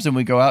our jobs and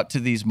we go out to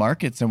these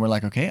markets and we're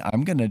like, okay,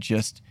 I'm going to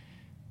just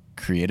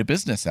create a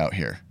business out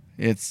here.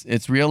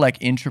 It's real like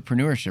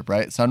entrepreneurship,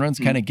 right? Sunrun's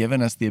kind of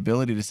given us the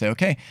ability to say,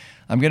 okay,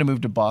 I'm going to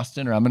move to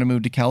Boston or I'm going to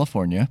move to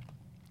California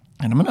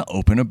and I'm going to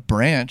open a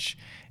branch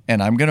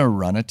and I'm going to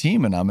run a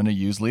team and I'm going to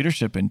use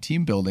leadership and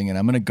team building and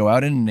I'm going to go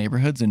out in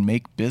neighborhoods and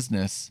make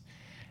business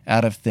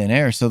out of thin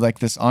air. So like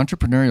this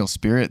entrepreneurial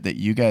spirit that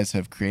you guys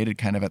have created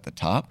kind of at the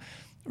top,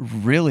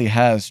 really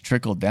has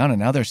trickled down. And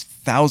now there's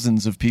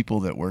thousands of people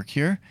that work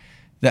here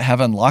that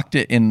have unlocked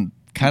it in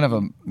kind of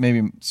a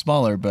maybe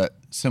smaller but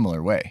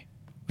similar way,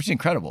 which is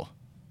incredible.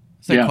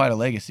 It's like quite a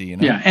legacy, you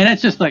know? Yeah, and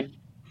it's just like,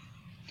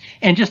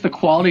 and just the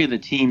quality of the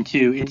team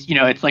too. It's, you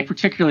know, it's like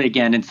particularly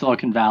again in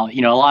Silicon Valley,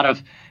 you know, a lot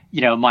of,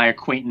 you know, my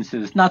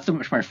acquaintances, not so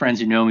much my friends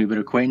who know me, but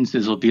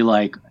acquaintances will be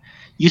like,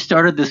 you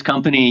started this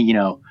company, you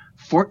know,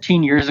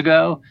 14 years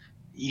ago,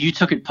 you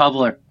took it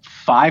public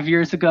 5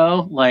 years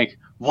ago. Like,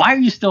 why are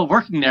you still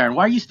working there? And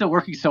why are you still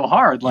working so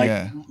hard?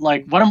 Like,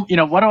 like what am, you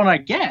know, what don't I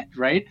get?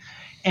 Right.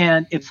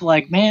 And it's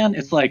like, man,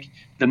 it's like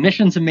the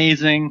mission's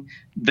amazing.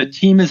 The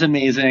team is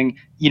amazing.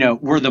 You know,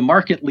 we're the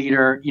market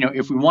leader. You know,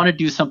 if we want to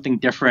do something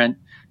different,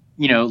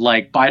 you know,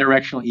 like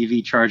bidirectional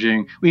EV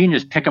charging, we can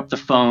just pick up the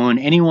phone.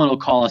 Anyone will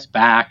call us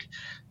back.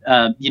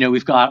 You know,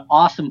 we've got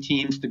awesome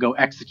teams to go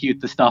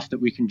execute the stuff that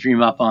we can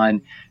dream up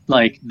on.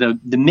 Like the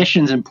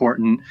mission's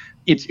important.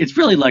 It's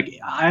really like,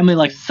 I'm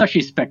like such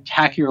a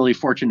spectacularly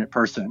fortunate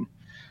person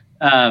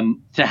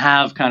to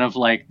have kind of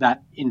like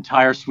that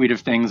entire suite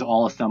of things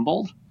all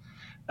assembled.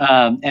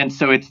 And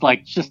so it's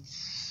like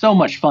just so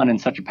much fun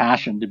and such a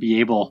passion to be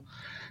able,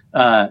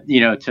 you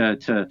know,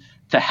 to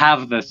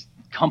have this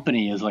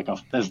company as like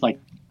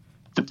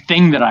the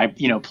thing that I,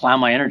 you know, plow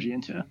my energy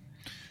into.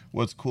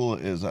 What's cool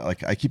is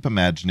like I keep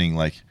imagining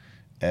like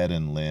Ed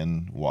and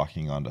Lynn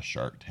walking onto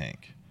Shark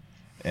Tank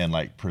and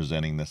like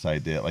presenting this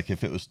idea. Like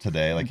if it was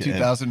today, like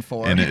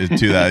 2004, and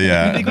it,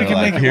 yeah. I think we can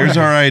like, make it here's work.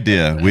 our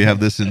idea. We have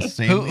this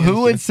insane.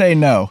 Who would say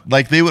no?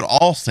 Like they would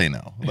all say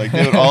no. Like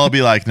they would all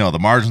be like, no, the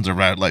margins are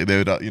bad. Like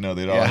they would, you know,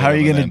 they'd all. How are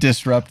you going to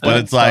disrupt? But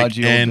it's like,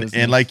 and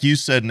business? like you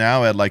said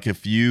now, Ed, like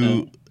if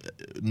you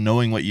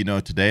knowing what you know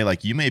today,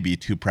 like you may be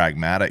too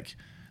pragmatic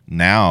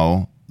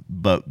now.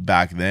 But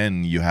back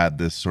then you had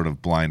this sort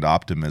of blind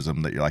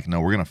optimism that you're like,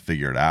 no, we're going to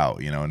figure it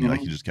out, you know, and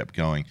like you just kept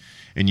going.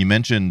 And you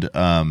mentioned,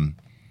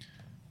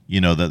 you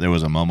know, that there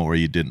was a moment where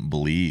you didn't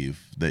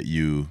believe that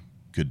you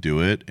could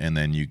do it, and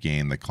then you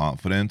gained the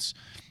confidence.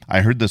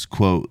 I heard this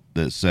quote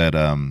that said,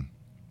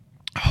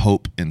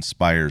 hope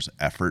inspires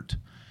effort,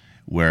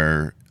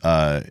 where,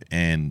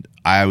 and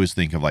I always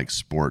think of like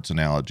sports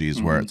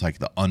analogies where it's like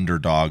the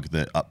underdog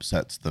that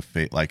upsets the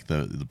like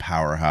the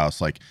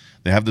powerhouse. Like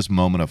they have this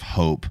moment of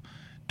hope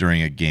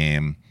during a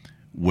game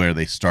where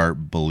they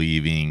start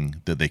believing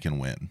that they can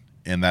win.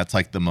 And that's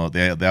like the most,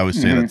 they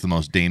always say that's the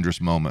most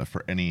dangerous moment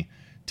for any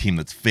team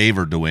that's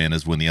favored to win,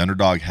 is when the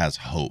underdog has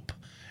hope.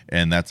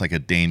 And that's like a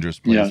dangerous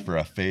place for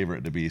a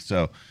favorite to be.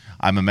 So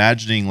I'm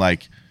imagining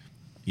like,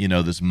 you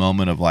know, this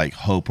moment of like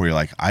hope where you're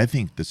like, I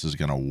think this is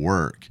going to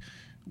work.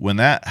 When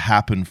that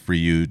happened for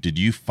you, did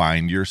you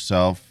find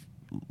yourself,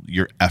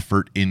 your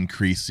effort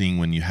increasing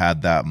when you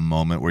had that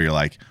moment where you're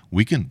like,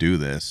 we can do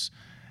this?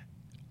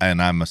 And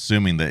I'm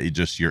assuming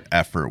that your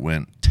effort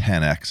went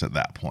 10x at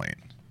that point.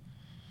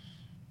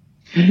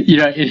 You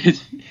know, it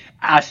is.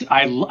 I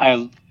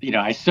you know,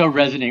 I so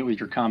resonate with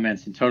your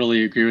comments and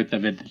totally agree with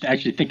them. And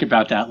actually think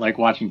about that, like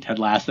watching Ted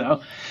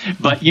Lasso.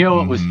 But you know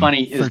what was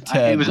funny is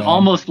it was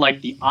almost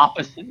like the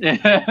opposite.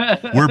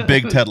 We're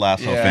big Ted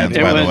Lasso fans,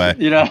 by the way.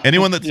 You know,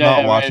 anyone that's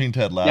not watching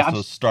Ted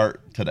Lasso,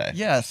 start today.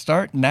 Yeah,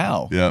 start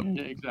now. Yep.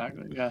 Yeah,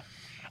 exactly. Yeah.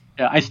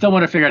 Yeah, I still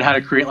want to figure out how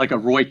to create like a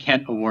Roy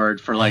Kent award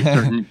for like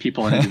certain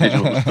people and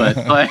individuals, but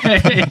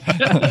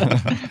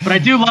I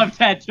do love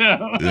Ted too.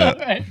 Yeah.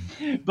 Right?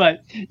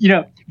 But you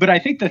know, but I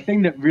think the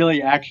thing that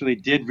really actually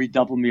did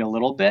redouble me a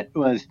little bit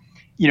was,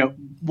 you know,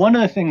 one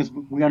of the things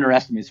we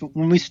underestimated. So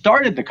when we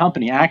started the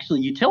company,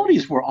 actually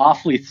utilities were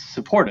awfully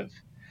supportive,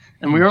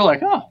 and we were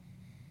like, oh,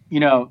 you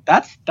know,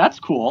 that's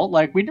cool.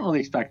 Like we didn't really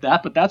expect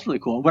that, but that's really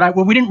cool.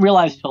 What we didn't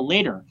realize till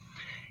later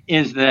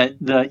is that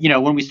you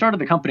know, when we started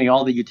the company,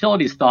 all the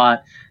utilities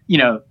thought, you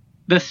know,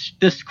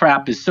 this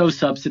crap is so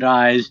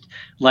subsidized.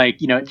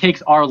 Like, you know, it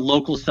takes our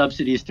local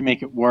subsidies to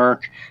make it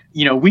work.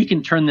 You know, we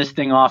can turn this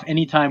thing off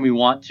anytime we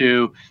want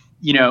to,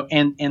 you know,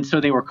 and so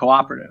they were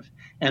cooperative.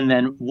 And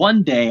then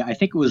one day, I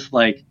think it was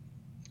like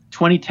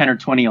 2010 or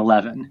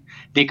 2011,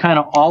 they kind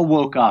of all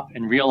woke up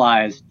and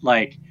realized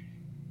like,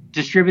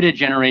 distributed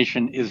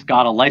generation is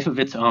got a life of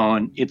its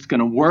own. It's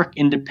going to work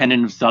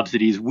independent of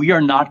subsidies. We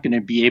are not going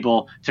to be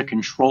able to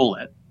control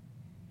it.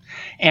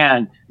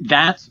 And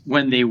that's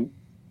when they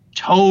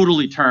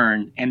totally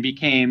turned and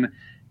became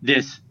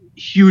this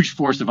huge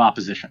force of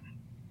opposition.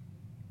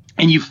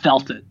 And you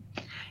felt it.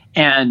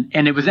 And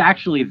it was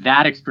actually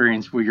that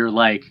experience where you're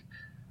like,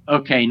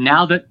 okay,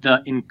 now that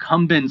the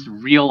incumbents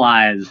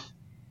realize,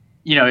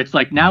 you know, it's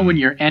like now when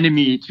your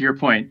enemy, to your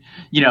point,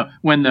 you know,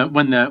 when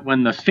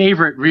the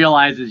favorite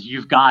realizes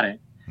you've got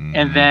it,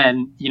 and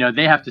then, you know,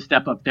 they have to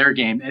step up their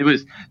game. It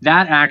was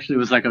that actually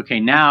was like, okay,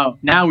 now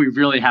we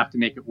really have to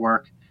make it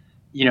work,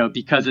 you know,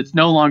 because it's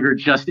no longer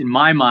just in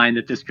my mind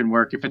that this can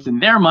work. If it's in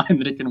their mind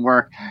that it can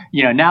work,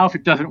 you know, now if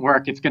it doesn't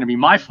work, it's going to be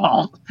my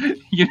fault,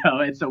 you know,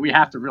 and so we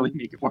have to really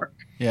make it work.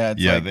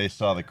 Yeah. They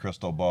saw the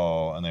crystal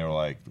ball and they were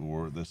like,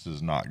 this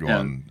is not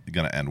going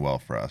to end well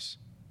for us.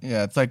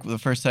 Yeah, it's like the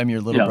first time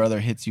your little brother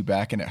hits you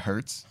back and it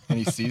hurts, and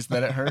he sees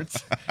that it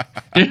hurts.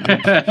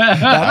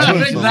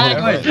 That's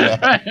exactly.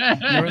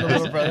 You were the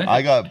little brother?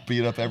 I got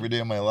beat up every day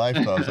of my life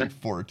till I was like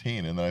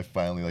 14, and then I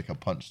finally, like, a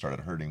punch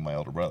started hurting my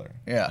older brother.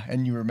 Yeah,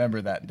 and you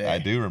remember that day. I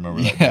do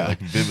remember that day, like,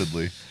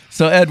 vividly.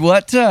 So, Ed,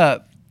 what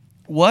do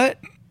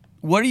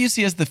you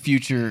see as the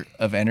future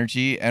of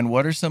energy, and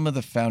what are some of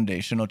the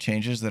foundational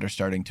changes that are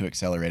starting to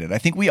accelerate it? I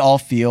think we all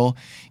feel,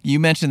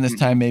 you mentioned this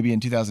time maybe in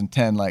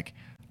 2010, like,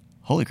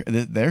 holy crap,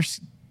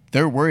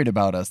 they're worried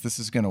about us. This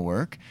is going to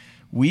work.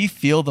 We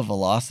feel the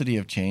velocity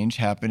of change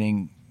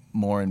happening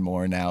more and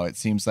more now. It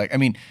seems like, I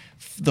mean,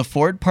 the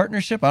Ford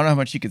partnership, I don't know how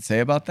much you could say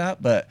about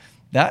that, but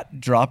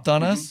that dropped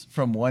on us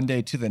from one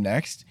day to the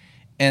next.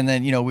 And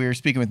then, we were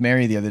speaking with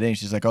Mary the other day, and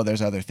she's like, oh,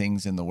 there's other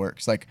things in the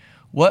works. Like,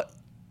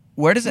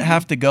 where does it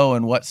have to go,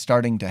 and what's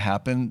starting to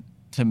happen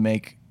to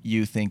make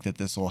you think that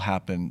this will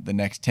happen? The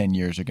next 10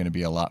 years are going to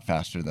be a lot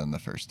faster than the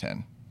first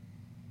 10.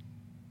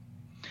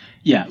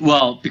 Yeah,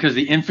 well, because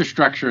the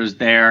infrastructure is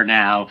there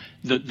now,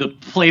 the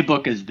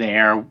playbook is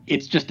there.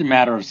 It's just a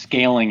matter of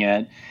scaling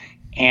it,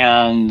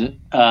 and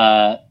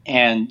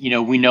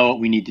we know what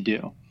we need to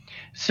do.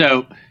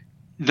 So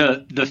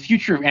the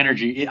future of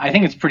energy, I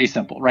think it's pretty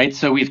simple, right?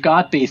 So we've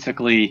got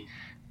basically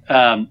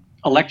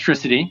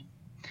electricity,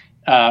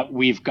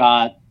 we've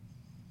got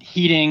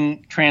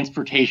heating,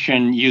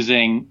 transportation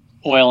using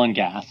oil and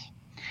gas,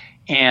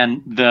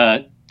 and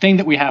the thing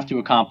that we have to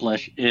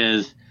accomplish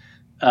is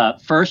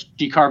first,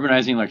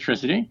 decarbonizing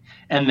electricity,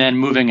 and then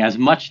moving as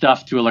much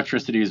stuff to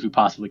electricity as we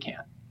possibly can.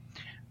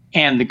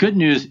 And the good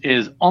news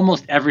is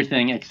almost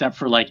everything except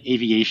for like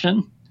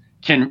aviation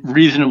can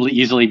reasonably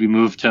easily be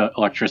moved to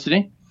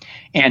electricity.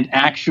 And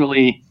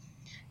actually,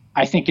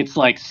 I think it's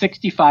like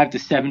 65 to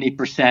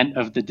 70%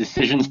 of the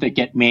decisions that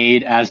get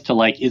made as to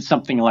like, is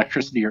something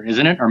electricity or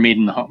isn't it, are made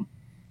in the home.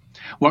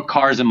 What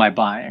cars am I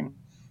buying?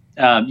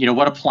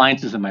 What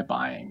appliances am I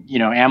buying?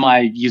 Am I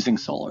using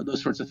solar?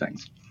 Those sorts of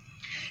things.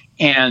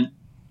 And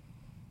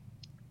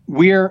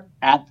we're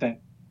at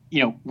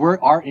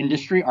our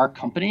industry, our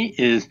company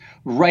is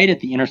right at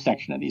the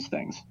intersection of these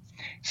things.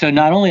 So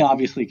not only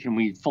obviously can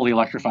we fully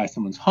electrify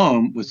someone's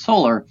home with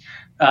solar,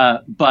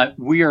 but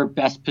we are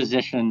best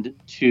positioned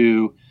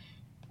to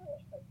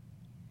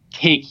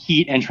take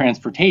heat and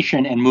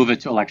transportation and move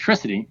it to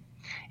electricity.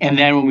 And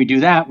then when we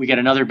do that, we get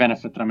another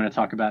benefit that I'm going to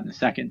talk about in a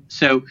second.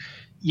 So,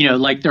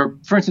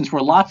 for instance,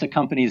 were lots of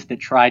companies that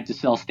tried to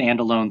sell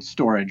standalone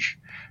storage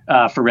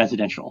for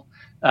residential.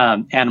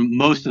 And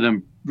most of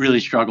them really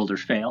struggled or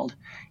failed.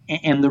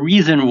 And the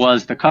reason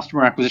was the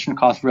customer acquisition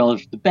cost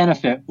relative to the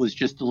benefit was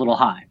just a little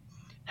high.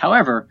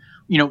 However,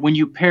 when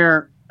you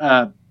pair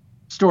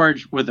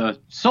storage with a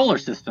solar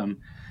system,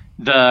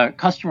 the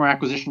customer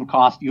acquisition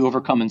cost you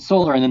overcome in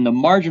solar, and then the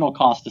marginal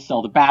cost to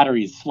sell the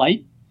battery is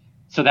slight.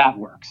 So that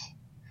works.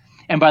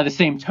 And by the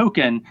same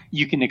token,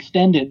 you can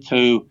extend it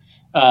to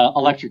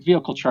electric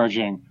vehicle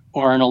charging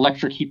or an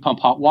electric heat pump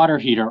hot water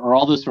heater or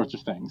all those sorts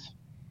of things.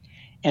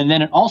 And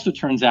then it also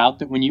turns out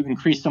that when you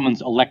increase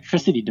someone's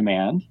electricity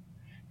demand,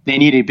 they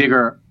need a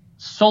bigger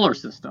solar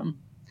system.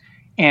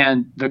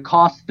 And the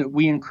costs that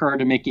we incur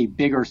to make a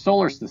bigger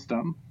solar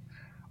system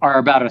are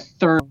about a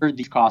third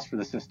the cost for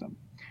the system,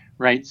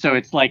 right? So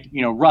it's like,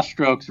 rough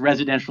strokes,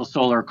 residential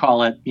solar,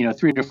 call it,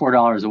 $3 to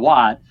 $4 a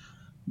watt,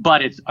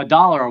 but it's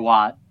 $1 a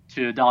watt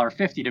to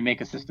 $1.50 to make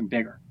a system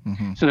bigger.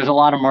 Mm-hmm. So there's a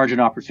lot of margin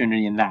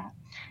opportunity in that.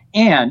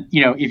 And,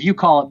 if you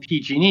call it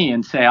PG&E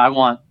and say, I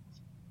want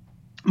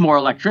more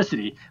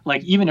electricity,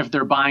 like even if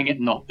they're buying it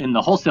in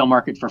the wholesale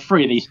market for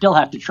free, they still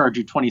have to charge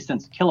you 20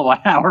 cents a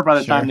kilowatt hour by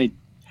the time they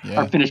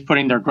are finished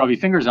putting their grubby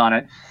fingers on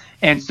it.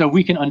 And so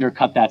we can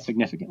undercut that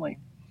significantly.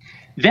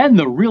 Then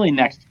the really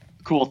next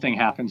cool thing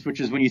happens,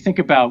 which is when you think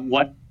about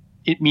what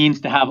it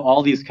means to have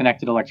all these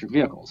connected electric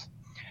vehicles.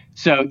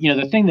 So,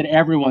 the thing that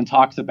everyone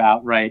talks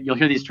about, right? You'll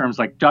hear these terms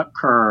like duck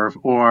curve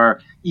or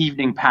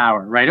evening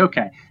power, right?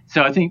 Okay.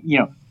 So I think,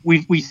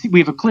 we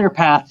have a clear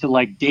path to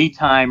like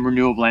daytime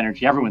renewable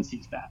energy. Everyone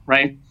sees that,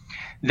 right?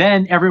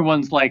 Then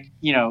everyone's like,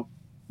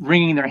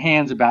 wringing their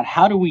hands about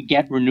how do we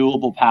get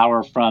renewable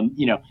power from,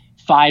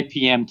 5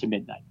 p.m. to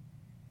midnight.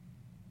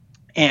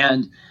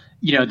 And,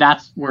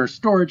 that's where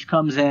storage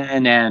comes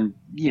in and,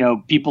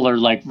 people are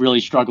like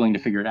really struggling to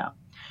figure it out.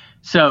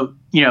 So,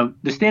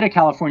 the state of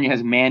California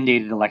has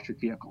mandated electric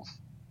vehicles,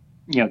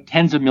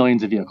 tens of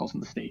millions of vehicles in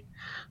the state.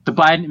 The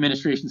Biden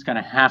administration's kind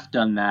of half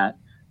done that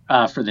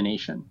for the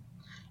nation.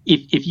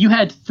 If you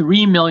had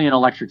 3 million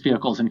electric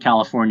vehicles in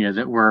California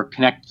that were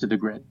connected to the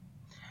grid,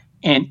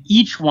 and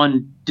each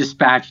one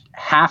dispatched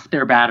half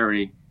their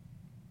battery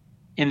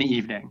in the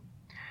evening,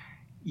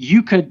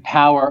 you could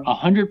power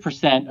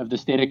 100% of the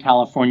state of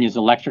California's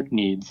electric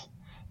needs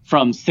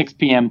from 6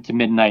 p.m. to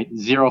midnight,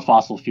 zero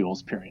fossil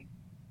fuels, period.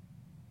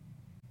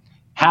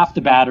 Half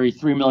the battery,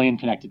 3 million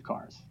connected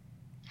cars.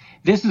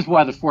 This is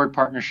why the Ford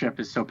partnership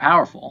is so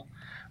powerful,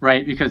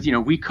 right? Because,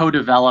 we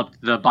co-developed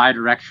the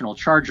bidirectional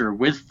charger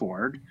with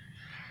Ford,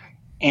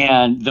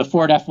 and the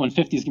Ford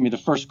F-150 is going to be the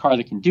first car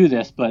that can do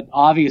this, but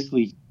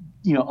obviously,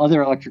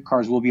 other electric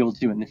cars will be able to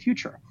do it in the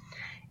future.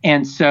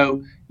 And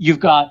so you've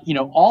got,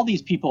 all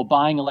these people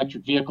buying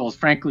electric vehicles,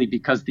 frankly,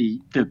 because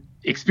the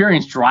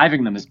experience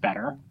driving them is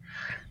better.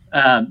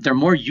 They're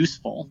more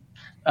useful,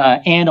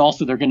 and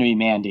also they're going to be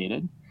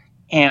mandated.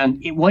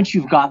 And once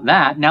you've got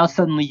that, now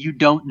suddenly you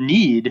don't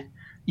need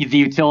the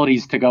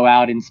utilities to go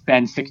out and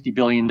spend $60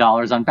 billion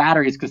on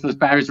batteries, because those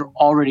batteries are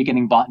already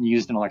getting bought and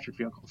used in electric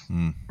vehicles,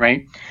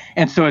 right?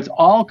 And so it's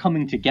all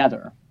coming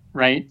together,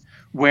 right?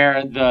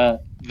 Where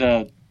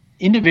the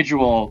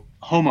individual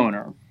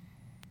homeowner,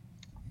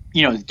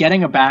 is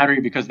getting a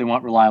battery because they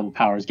want reliable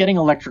power, is getting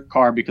an electric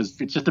car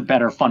because it's just a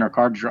better, funner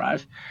car to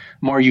drive,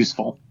 more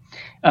useful.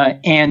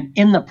 And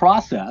in the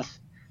process,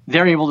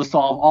 they're able to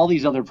solve all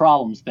these other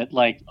problems that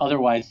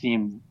otherwise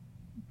seem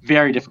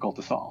very difficult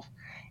to solve.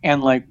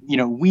 And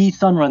we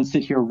Sunrun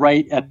sit here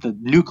right at the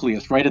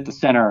nucleus, right at the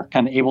center,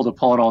 kind of able to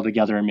pull it all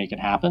together and make it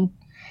happen.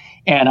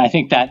 And I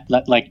think that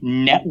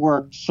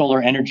networked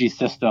solar energy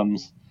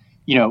systems,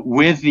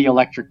 with the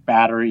electric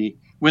battery,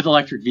 with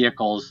electric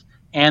vehicles,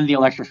 and the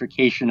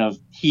electrification of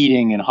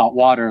heating and hot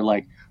water,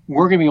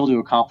 we're going to be able to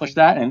accomplish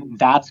that. And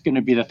that's going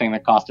to be the thing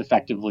that cost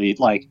effectively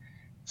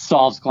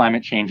solves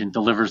climate change and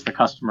delivers the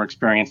customer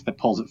experience that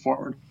pulls it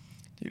forward.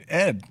 Dude,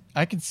 Ed,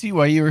 I can see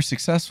why you were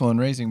successful in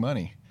raising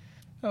money.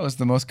 That was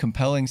the most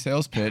compelling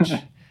sales pitch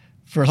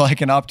for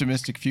an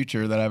optimistic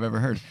future that I've ever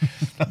heard.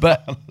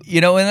 But,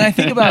 and I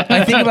think about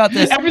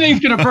this.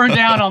 Everything's going to burn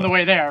down on the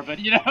way there, but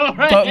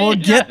right? But we'll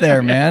get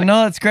there, man.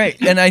 No, it's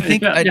great. And I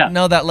think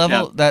that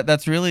level,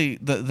 that's really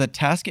the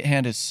task at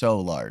hand is so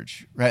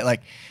large, right?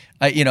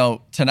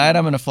 Tonight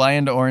I'm going to fly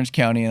into Orange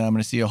County and I'm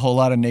going to see a whole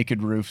lot of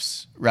naked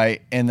roofs,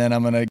 right? And then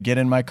I'm going to get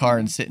in my car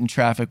and sit in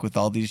traffic with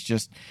all these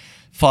just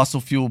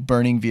fossil fuel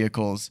burning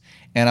vehicles.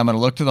 And I'm going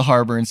to look to the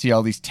harbor and see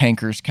all these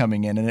tankers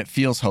coming in, and it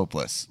feels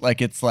hopeless.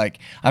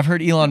 I've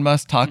heard Elon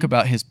Musk talk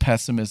about his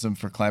pessimism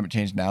for climate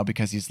change now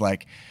because he's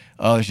like,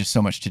 oh, there's just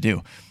so much to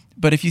do.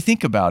 But if you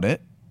think about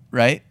it,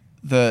 right,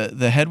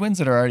 the headwinds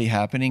that are already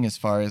happening as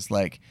far as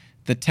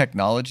the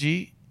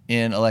technology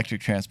in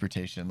electric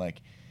transportation,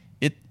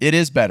 it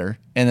is better.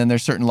 And then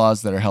there's certain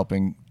laws that are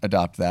helping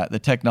adopt that. The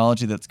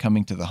technology that's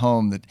coming to the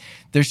home, that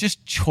there's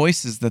just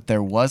choices that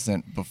there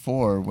wasn't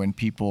before when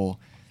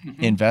people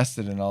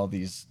invested in all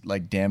these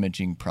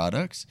damaging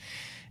products.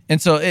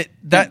 And so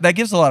that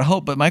gives a lot of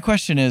hope. But my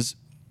question is,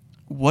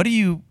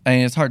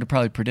 it's hard to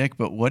probably predict,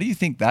 but what do you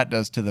think that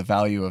does to the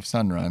value of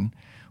Sunrun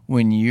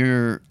when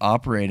you're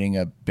operating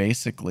a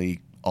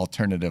basically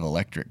alternative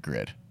electric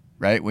grid,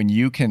 right? When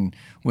you can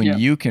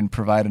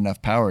provide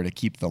enough power to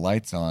keep the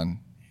lights on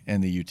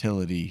and the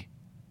utility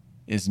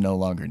is no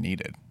longer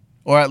needed,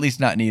 or at least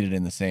not needed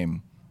in the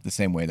same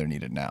way they're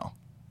needed now.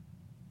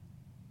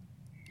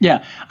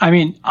 Yeah,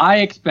 I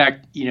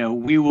expect,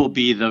 we will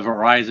be the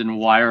Verizon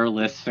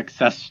wireless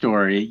success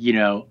story,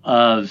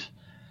 of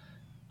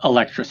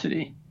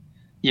electricity.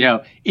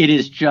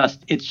 It's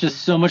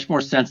just so much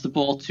more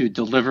sensible to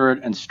deliver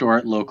it and store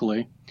it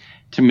locally,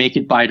 to make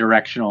it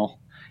bidirectional,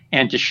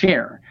 and to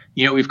share.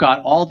 We've got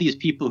all these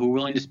people who are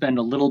willing to spend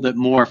a little bit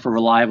more for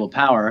reliable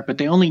power, but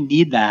they only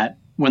need that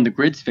when the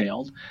grid's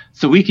failed.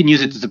 So we can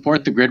use it to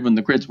support the grid when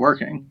the grid's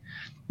working,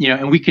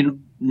 and we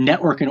can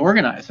network and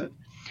organize it.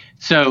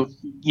 So,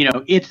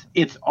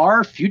 it's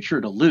our future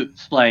to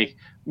lose.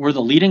 We're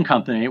the leading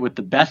company with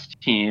the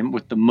best team,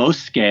 with the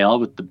most scale,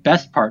 with the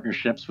best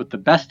partnerships, with the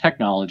best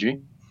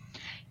technology.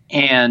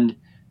 And,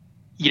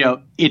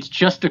 it's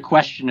just a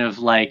question of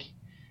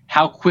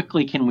how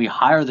quickly can we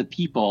hire the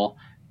people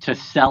to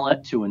sell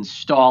it, to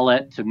install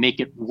it, to make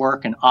it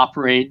work and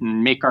operate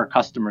and make our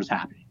customers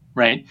happy,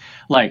 right?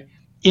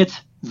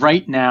 It's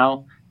right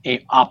now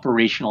a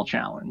operational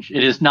challenge.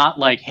 It is not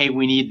hey,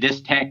 we need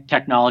this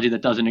technology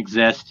that doesn't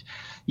exist.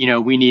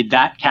 We need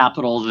that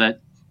capital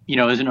that,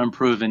 isn't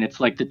unproven. It's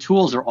the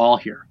tools are all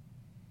here.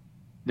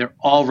 They're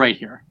all right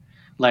here.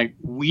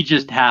 We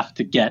just have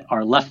to get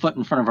our left foot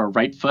in front of our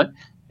right foot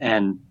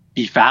and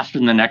be faster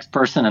than the next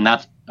person. And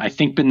that's, I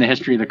think, been the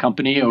history of the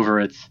company over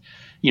its,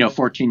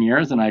 14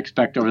 years. And I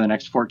expect over the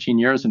next 14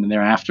 years and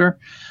thereafter.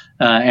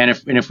 And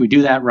if we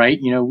do that right,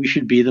 we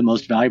should be the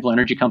most valuable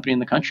energy company in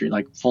the country,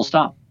 full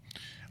stop.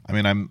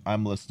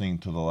 I'm listening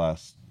to the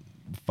last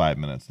 5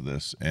 minutes of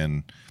this,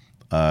 and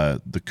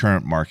the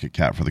current market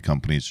cap for the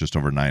company is just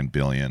over $9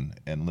 billion.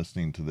 And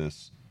listening to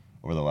this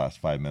over the last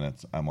 5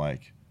 minutes, I'm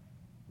like,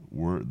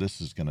 this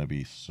is going to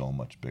be so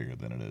much bigger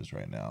than it is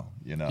right now.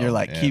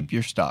 You're keep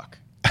your stock.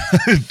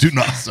 Do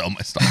not sell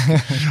my stock.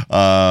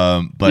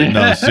 But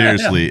no,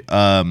 seriously.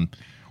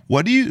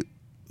 What do you,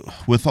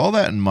 with all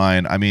that in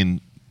mind? I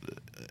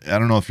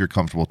don't know if you're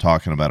comfortable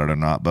talking about it or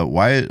not, but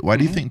why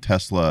do you think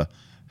Tesla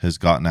has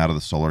gotten out of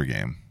the solar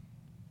game?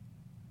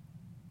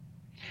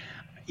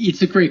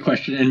 It's a great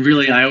question. And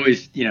really, I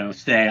always,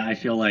 say, I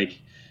feel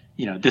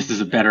this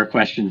is a better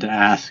question to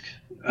ask,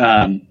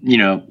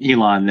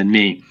 Elon than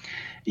me.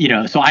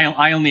 So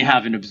I only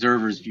have an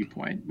observer's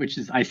viewpoint, which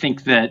is, I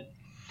think that,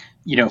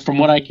 from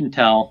what I can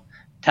tell,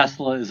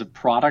 Tesla is a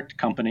product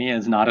company,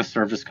 is not a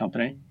service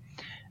company.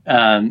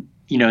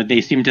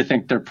 They seem to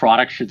think their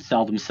product should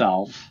sell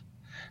themselves.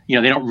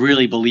 they don't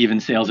really believe in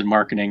sales and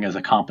marketing as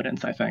a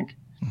competence, I think.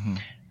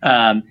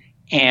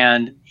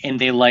 And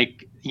they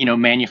like,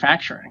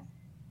 manufacturing,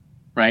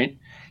 right?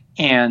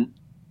 And,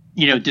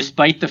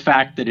 despite the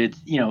fact that it's,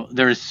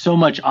 there is so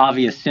much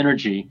obvious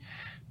synergy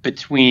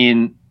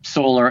between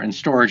solar and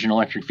storage and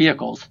electric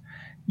vehicles,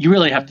 you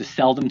really have to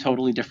sell them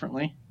totally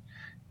differently.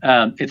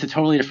 It's a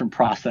totally different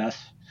process,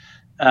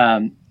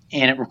 and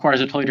it requires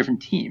a totally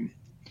different team.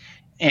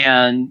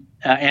 And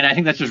I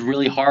think that's just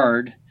really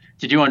hard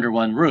to do under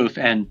one roof.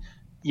 And,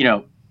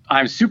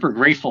 I'm super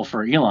grateful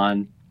for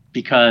Elon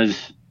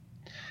because,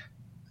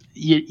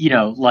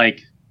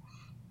 like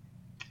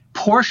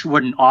Porsche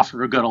wouldn't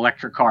offer a good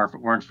electric car if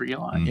it weren't for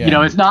Elon.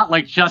 Yeah. It's not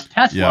like just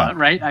Tesla, Yeah.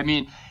 right? I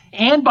mean,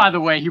 and by the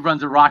way, he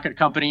runs a rocket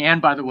company.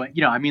 And by the way,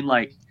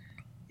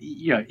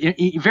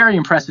 very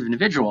impressive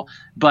individual.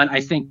 But I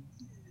think,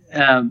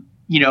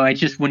 I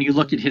just, when you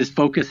look at his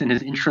focus and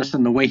his interest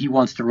in the way he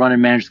wants to run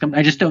and manage the company,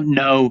 I just don't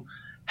know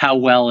how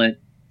well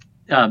it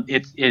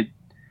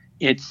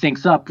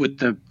syncs up with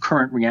the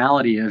current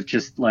reality of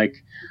just like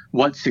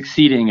what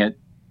succeeding at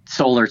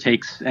solar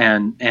takes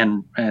and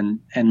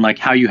like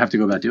how you have to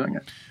go about doing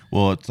it.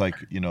 Well, it's like,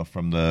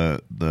 from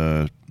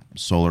the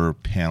solar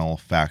panel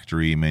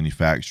factory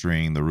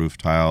manufacturing, the roof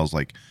tiles,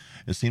 like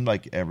it seemed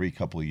like every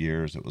couple of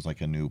years it was like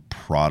a new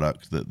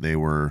product that they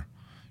were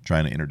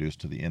trying to introduce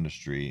to the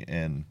industry.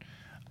 And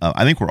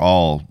I think we're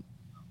all,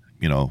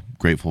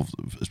 grateful,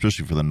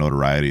 especially for the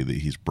notoriety that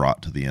he's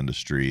brought to the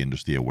industry and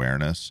just the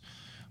awareness.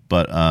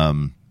 But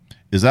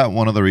is that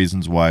one of the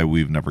reasons why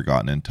we've never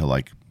gotten into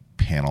like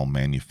panel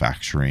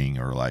manufacturing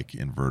or like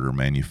inverter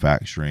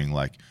manufacturing?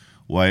 Like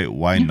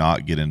why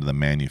not get into the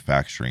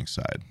manufacturing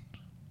side?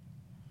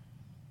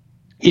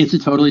 It's a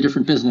totally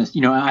different business.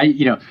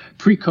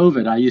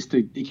 Pre-COVID, I used to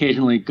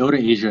occasionally go to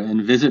Asia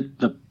and visit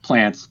the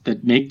plants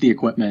that make the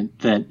equipment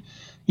that,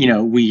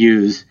 we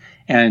use.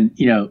 And,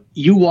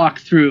 you walk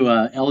through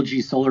a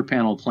LG solar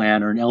panel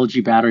plant or an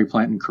LG battery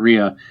plant in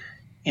Korea,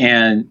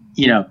 and,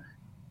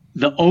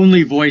 the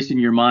only voice in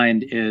your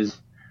mind is,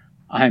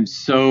 I'm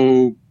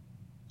so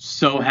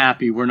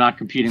happy we're not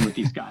competing with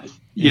these guys.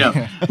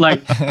 The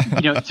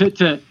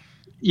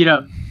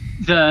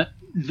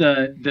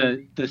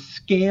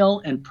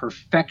scale and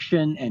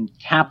perfection and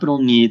capital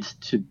needs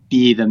to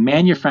be the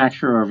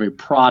manufacturer of a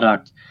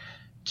product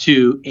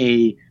to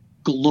a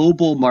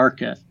global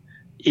market.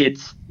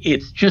 It's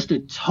just a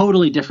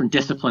totally different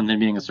discipline than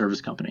being a service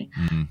company.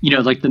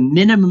 Like the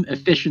minimum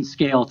efficient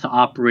scale to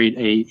operate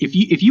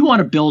if you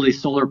want to build a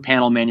solar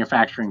panel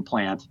manufacturing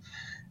plant,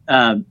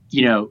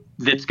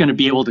 that's going to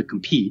be able to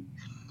compete,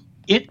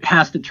 it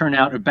has to turn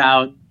out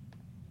about,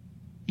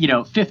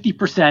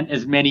 50%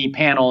 as many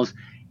panels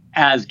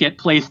as get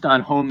placed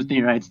on homes in the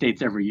United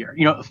States every year.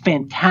 A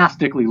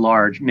fantastically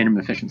large minimum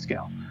efficient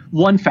scale.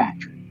 One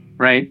factory,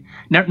 right?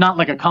 Not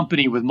like a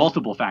company with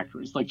multiple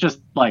factories, like just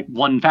like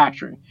one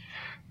factory.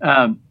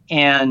 So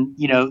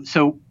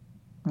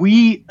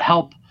we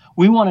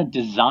want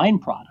to design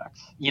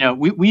products.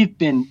 We've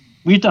done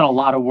a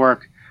lot of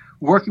work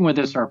working with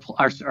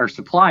our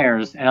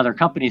suppliers and other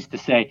companies to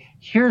say,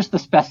 here's the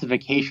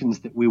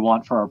specifications that we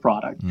want for our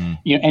product.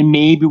 And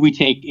maybe we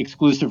take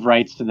exclusive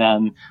rights to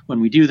them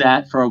when we do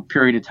that for a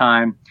period of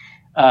time.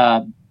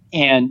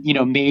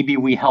 Maybe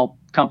we help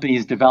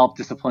companies develop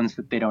disciplines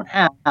that they don't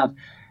have.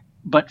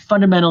 But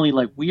fundamentally,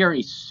 like, we are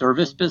a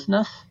service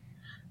business,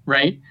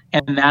 right?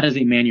 And that is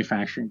a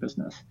manufacturing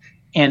business.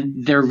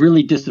 And they're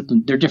really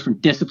they're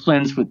different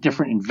disciplines with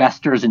different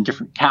investors and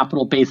different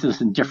capital bases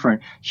and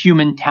different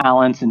human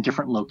talents and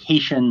different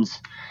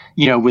locations,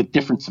 with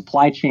different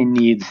supply chain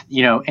needs,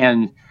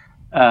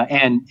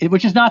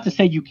 which is not to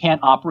say you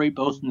can't operate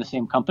both in the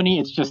same company.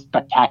 It's just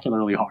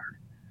spectacularly hard.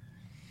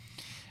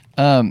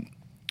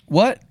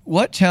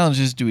 What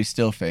challenges do we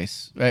still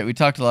face? Right. We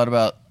talked a lot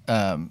about,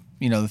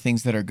 the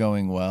things that are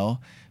going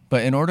well.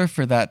 But in order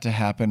for that to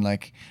happen,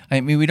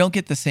 we don't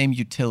get the same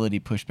utility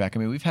pushback.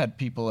 We've had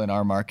people in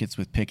our markets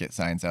with picket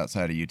signs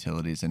outside of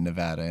utilities in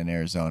Nevada and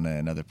Arizona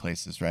and other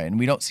places, right? And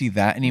we don't see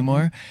that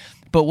anymore.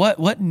 But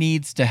what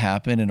needs to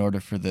happen in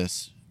order for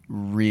this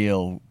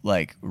real,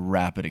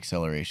 rapid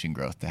acceleration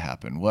growth to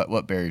happen?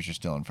 What barriers are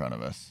still in front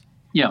of us?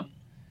 Yeah.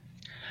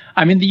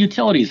 The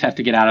utilities have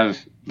to get out of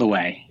the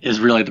way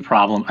is really the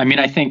problem.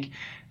 I think,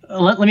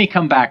 let me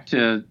come back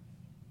to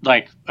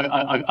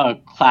a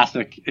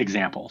classic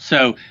example.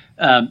 So,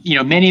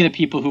 many of the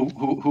people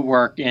who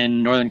work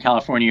in Northern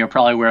California are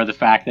probably aware of the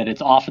fact that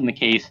it's often the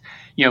case,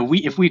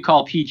 if we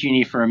call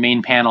PG&E for a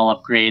main panel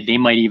upgrade, they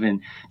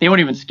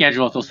won't even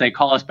schedule it. They'll say,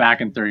 call us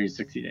back in 30 to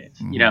 60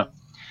 days,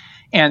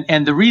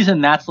 and the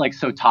reason that's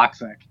so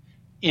toxic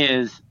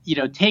is,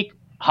 take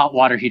hot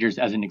water heaters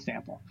as an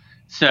example.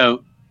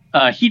 So,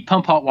 heat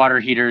pump hot water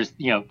heaters,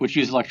 which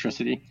use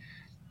electricity,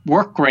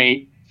 work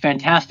great,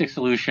 fantastic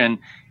solution.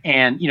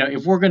 And,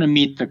 if we're going to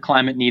meet the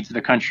climate needs of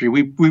the country,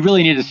 we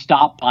really need to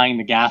stop buying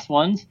the gas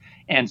ones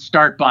and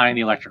start buying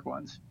the electric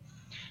ones.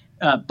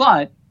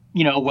 But,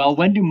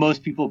 when do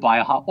most people buy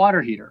a hot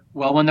water heater?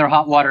 Well, when their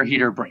hot water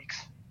heater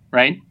breaks,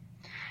 right?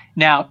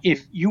 Now,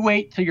 if you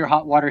wait till your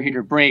hot water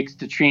heater breaks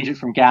to change it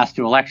from gas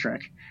to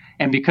electric,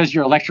 and because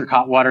your electric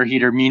hot water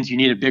heater means you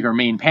need a bigger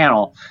main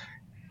panel,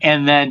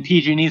 and then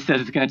PG&E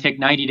says it's going to take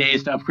 90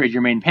 days to upgrade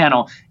your main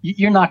panel,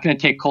 you're not going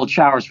to take cold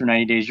showers for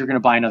 90 days. You're going to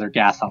buy another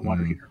gas hot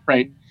water heater,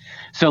 right?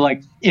 So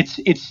like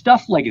it's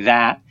stuff like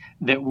that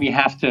we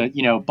have to,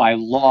 by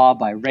law,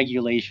 by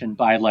regulation,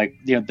 by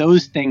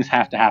those things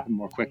have to happen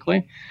more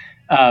quickly.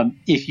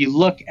 If you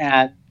look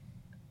at,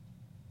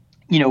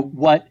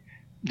 what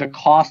the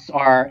costs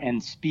are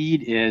and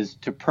speed is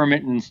to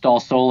permit and install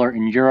solar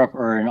in Europe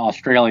or in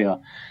Australia,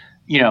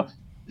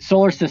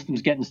 solar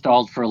systems get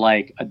installed for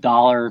like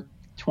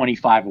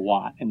 $1.25 a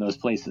watt in those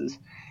places.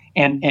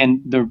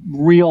 And the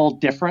real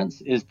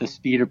difference is the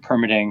speed of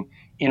permitting,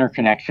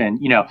 interconnection.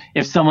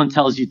 If someone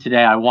tells you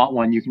today, I want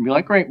one, you can be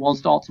like, great, we'll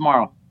install it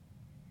tomorrow.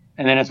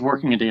 And then it's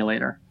working a day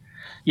later.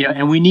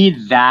 And we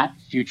need that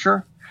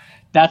future.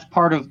 That's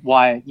part of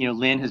why,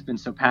 Lynn has been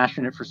so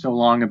passionate for so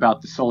long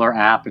about the solar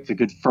app. It's a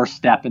good first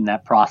step in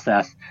that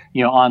process,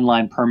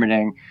 online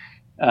permitting,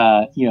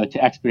 to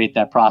expedite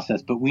that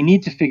process. But we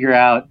need to figure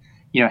out,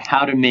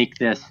 how to make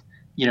this,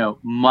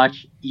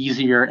 much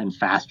easier and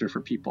faster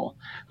for people.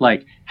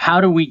 Like,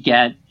 how do we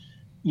get,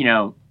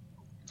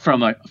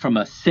 from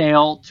a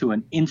sale to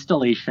an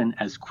installation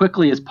as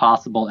quickly as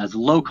possible, as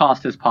low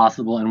cost as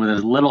possible, and with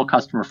as little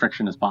customer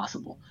friction as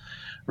possible,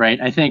 right?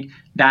 I think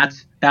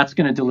that's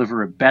going to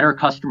deliver a better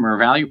customer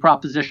value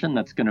proposition.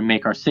 That's going to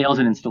make our sales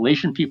and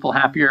installation people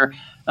happier.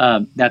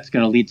 That's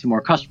going to lead to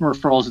more customer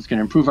referrals. It's going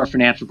to improve our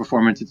financial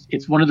performance.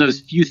 It's one of those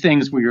few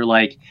things where you're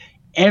like,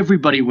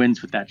 everybody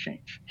wins with that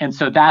change. And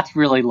so that's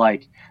really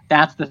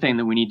that's the thing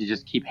that we need to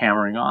just keep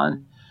hammering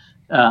on.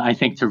 I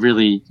think to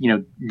really,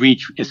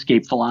 reach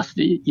escape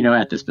velocity,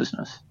 at this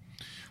business.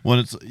 Well,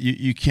 it's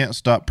you can't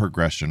stop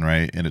progression,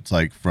 right? And it's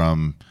like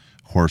from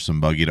horse and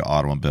buggy to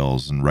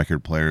automobiles and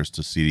record players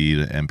to CD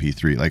to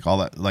MP3, like all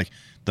that, like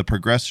the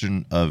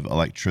progression of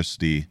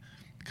electricity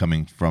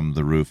coming from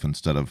the roof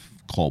instead of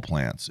coal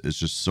plants is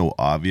just so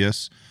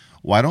obvious.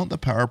 Why don't the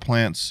power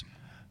plants,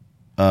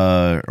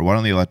 or why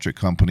don't the electric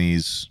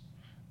companies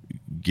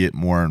get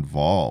more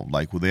involved?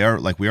 Like we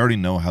already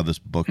know how this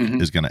book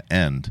is going to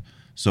end.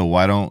 So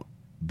why don't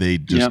they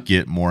just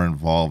get more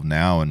involved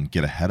now and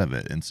get ahead of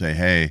it and say,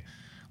 hey,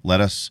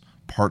 let us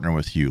partner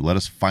with you. Let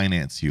us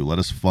finance you. Let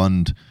us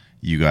fund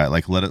you guys.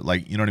 You know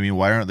what I mean?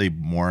 Why aren't they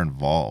more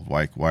involved?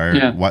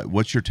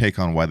 What's your take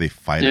on why they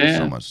fight it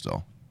so much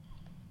still?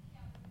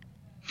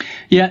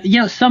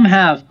 Yeah, some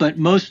have, but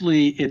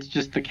mostly it's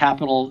just the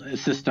capital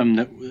system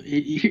that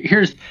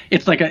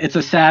it's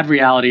a sad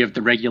reality of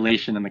the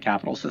regulation in the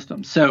capital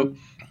system. So,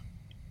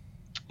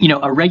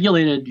 a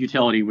regulated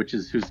utility, which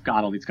is who's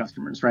got all these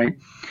customers, right?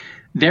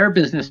 Their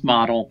business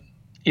model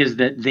is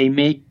that they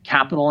make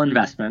capital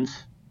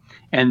investments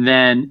and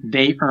then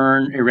they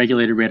earn a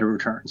regulated rate of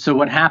return. So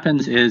what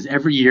happens is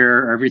every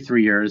year or every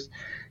 3 years,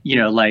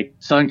 like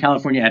Southern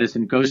California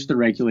Edison goes to the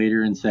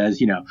regulator and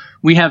says,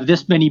 we have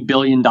this many $1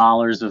 billion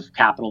of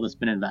capital that's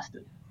been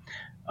invested.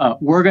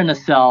 We're going to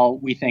sell,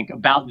 we think,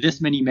 about this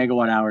many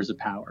megawatt hours of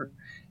power.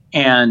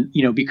 And,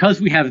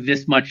 because we have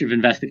this much of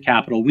invested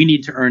capital, we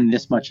need to earn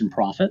this much in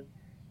profit.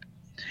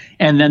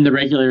 And then the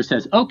regulator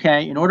says,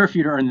 okay, in order for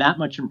you to earn that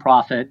much in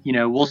profit,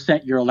 we'll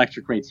set your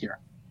electric rates here.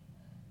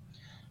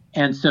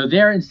 And so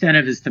their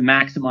incentive is to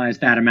maximize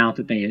that amount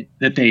that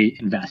they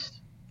invest.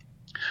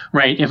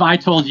 Right? If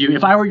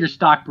I were your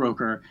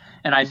stockbroker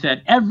and I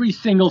said, every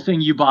single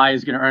thing you buy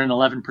is going to earn an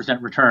 11%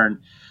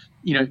 return,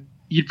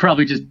 you'd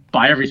probably just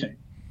buy everything,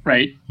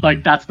 right?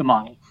 Like that's the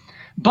model.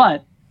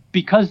 But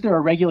because they're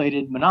a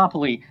regulated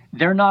monopoly,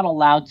 they're not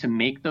allowed to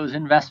make those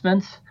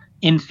investments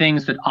in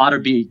things that ought to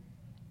be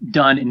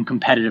done in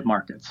competitive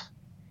markets.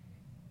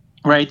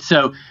 Right.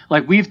 So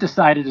we've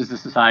decided as a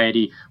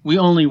society, we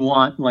only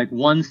want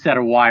one set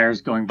of wires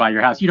going by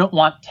your house. You don't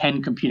want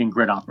 10 competing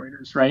grid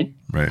operators. Right.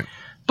 Right.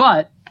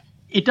 But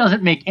it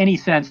doesn't make any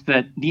sense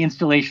that the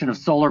installation of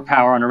solar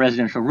power on a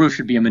residential roof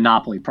should be a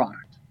monopoly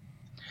product.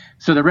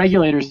 So the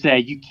regulators say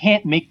you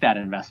can't make that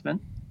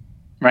investment.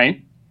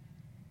 Right.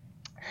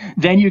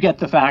 Then you get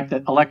the fact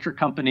that electric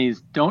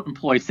companies don't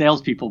employ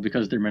salespeople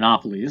because they're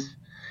monopolies.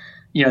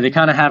 They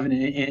kind of have an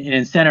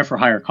incentive for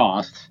higher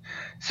costs.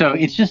 So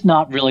it's just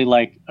not really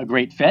a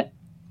great fit.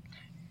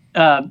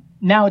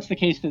 Now it's the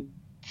case that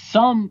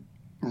some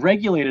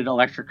regulated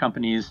electric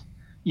companies,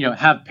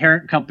 have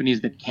parent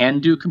companies that can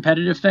do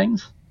competitive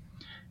things.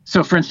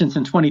 So for instance,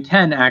 in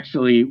 2010,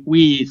 actually,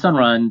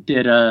 Sunrun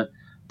did a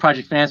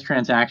project finance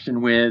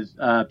transaction with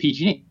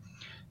PG&E.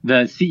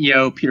 The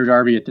CEO, Peter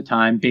Darby, at the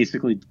time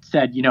basically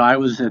said, I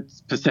was at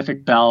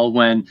Pacific Bell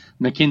when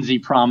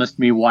McKinsey promised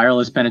me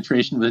wireless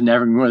penetration was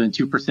never more than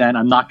 2%.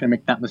 I'm not going to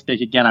make that mistake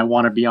again. I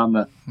want to be on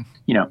the,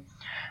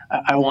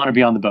 I want to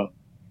be on the boat.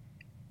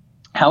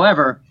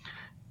 However,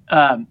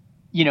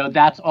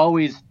 that's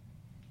always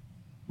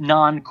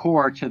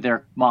non-core to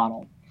their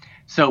model.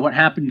 So what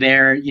happened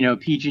there,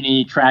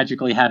 PG&E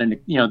tragically had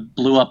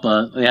blew up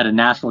they had a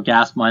natural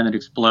gas mine that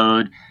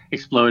exploded.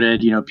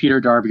 Peter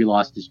Darby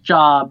lost his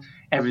job.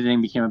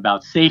 Everything became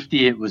about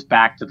safety. It was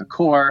back to the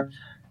core.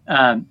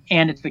 And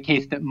it's the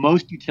case that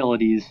most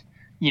utilities,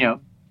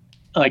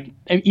 like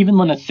even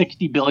when a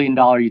 $60 billion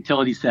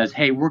utility says,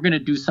 hey, we're going to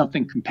do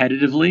something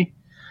competitively,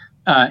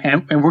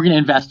 and we're going to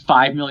invest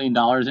 $5 million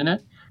in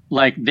it,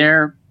 like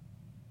their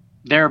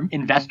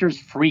investors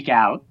freak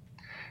out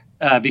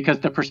because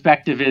the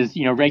perspective is,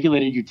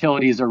 regulated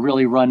utilities are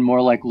really run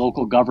more like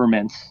local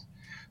governments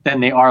than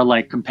they are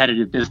like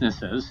competitive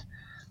businesses.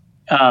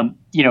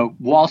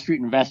 Wall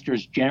Street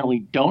investors generally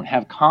don't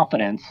have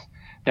confidence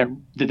that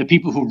the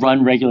people who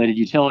run regulated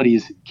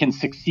utilities can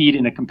succeed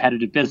in a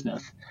competitive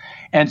business.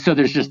 And so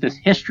there's just this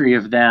history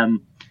of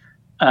them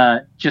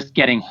just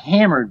getting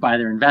hammered by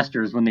their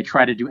investors when they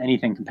try to do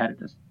anything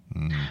competitive.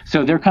 Mm-hmm.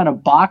 So they're kind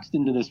of boxed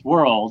into this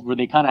world where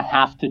they kind of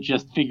have to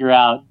just figure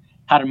out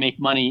how to make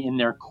money in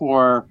their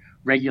core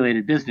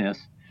regulated business,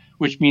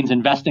 which means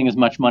investing as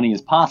much money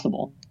as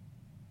possible.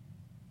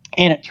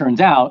 And it turns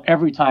out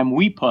every time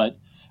we put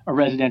a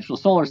residential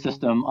solar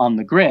system on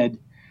the grid,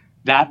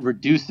 that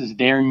reduces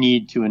their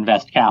need to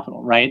invest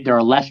capital, right? There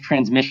are less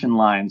transmission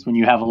lines when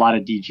you have a lot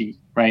of DG,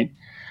 right?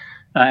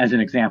 As an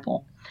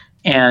example.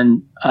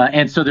 And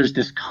so there's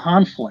this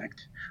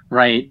conflict,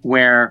 right?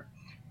 Where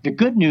the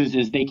good news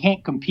is they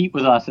can't compete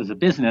with us as a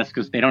business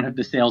because they don't have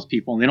the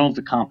salespeople and they don't have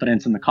the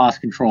competence and the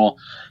cost control.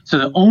 So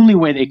the only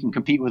way they can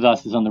compete with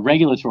us is on the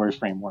regulatory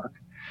framework,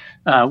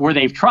 where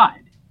they've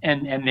tried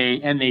and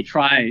they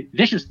try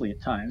viciously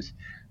at times.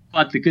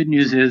 But the good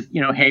news is,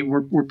 hey,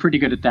 we're pretty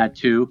good at that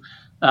too.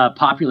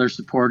 Popular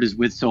support is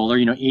with solar.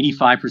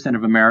 85%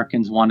 of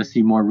Americans want to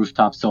see more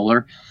rooftop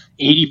solar.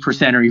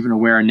 80% are even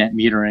aware of net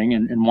metering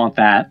and want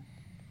that.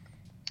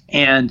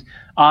 And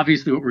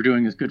obviously what we're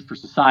doing is good for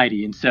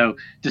society. And so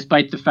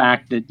despite the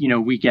fact that,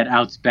 we get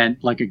outspent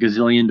like a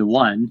gazillion to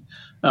one,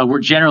 we're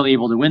generally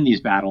able to win these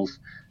battles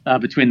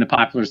between the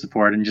popular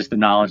support and just the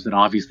knowledge that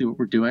obviously what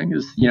we're doing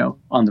is,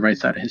 on the right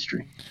side of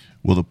history.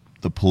 Well,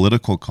 the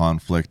political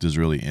conflict is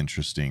really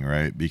interesting,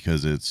 right?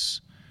 Because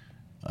it's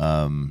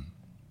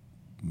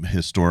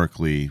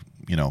historically,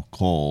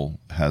 coal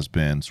has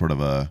been sort of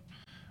a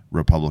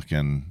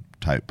Republican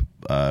type,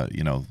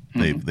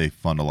 they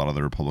fund a lot of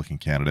the Republican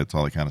candidates,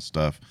 all that kind of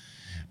stuff.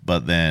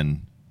 But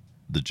then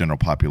the general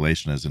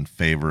population is in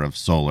favor of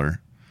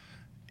solar,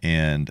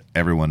 and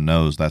everyone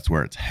knows that's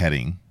where it's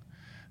heading.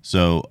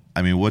 So,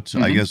 I mean,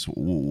 I guess,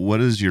 what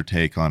is your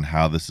take on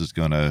how this is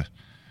going to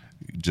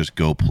just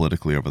go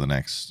politically over the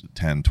next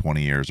 10,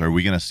 20 years? Are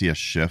we going to see a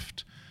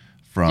shift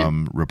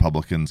from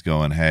Republicans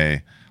going,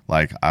 hey,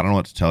 like, I don't know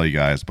what to tell you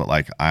guys, but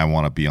like, I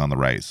want to be on the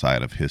right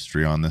side of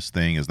history on this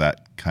thing? Is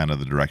that kind of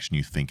the direction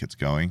you think it's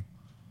going?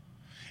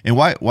 And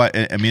why?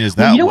 I mean, is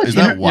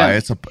that why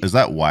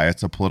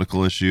it's a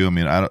political issue? I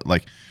mean, I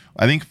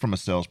think from a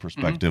sales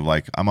perspective,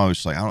 like, I'm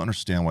always like, I don't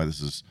understand why this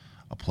is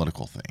a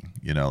political thing.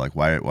 Like,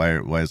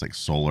 why is like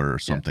solar or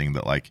something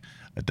that like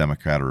a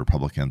Democrat or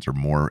Republicans are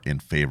more in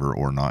favor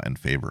or not in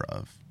favor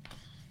of?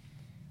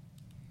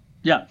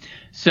 Yeah.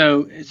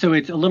 So it's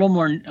a little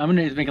more, I'm going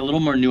to make a little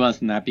more nuance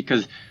than that,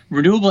 because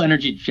renewable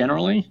energy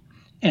generally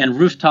and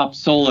rooftop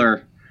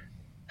solar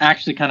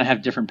actually kind of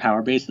have different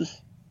power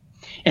bases.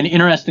 And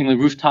interestingly,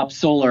 rooftop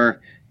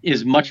solar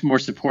is much more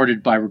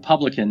supported by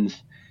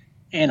Republicans.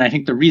 And I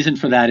think the reason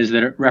for that is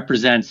that it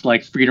represents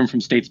like freedom from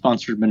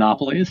state-sponsored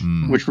monopolies,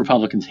 which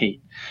Republicans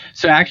hate.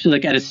 So actually,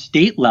 like at a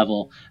state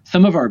level,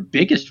 some of our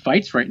biggest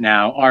fights right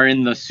now are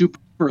in the super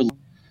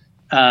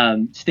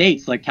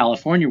states like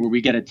California, where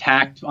we get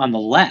attacked on the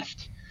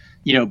left,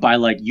 by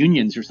like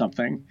unions or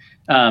something,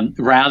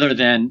 rather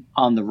than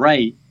on the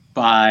right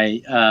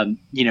by,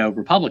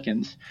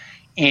 Republicans.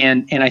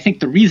 And I think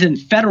the reason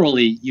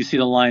federally you see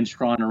the lines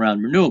drawn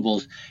around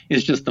renewables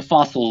is just the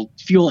fossil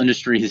fuel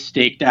industry has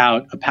staked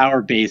out a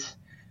power base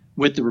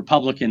with the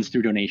Republicans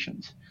through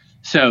donations.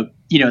 So,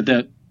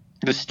 the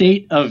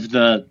state of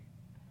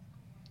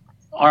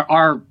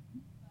our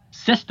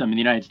system in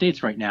the United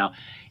States right now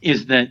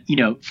is that,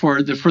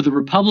 for the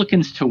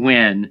Republicans to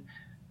win,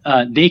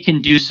 they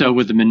can do so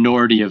with a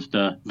minority of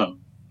the vote,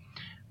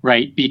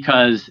 right?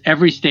 Because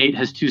every state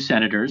has 2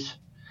 senators.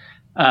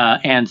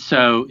 And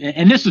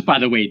this is, by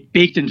the way,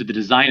 baked into the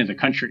design of the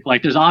country.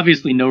 Like, there's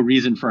obviously no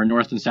reason for a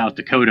North and South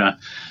Dakota,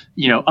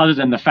 other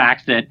than the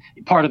fact that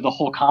part of the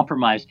whole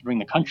compromise to bring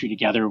the country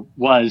together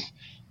was,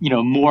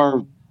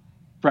 more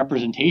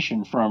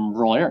representation from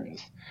rural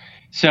areas.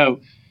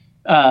 So,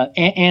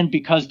 and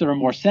because there are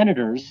more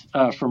senators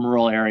from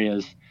rural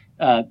areas,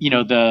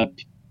 the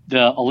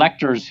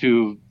electors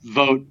who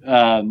vote,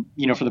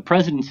 for the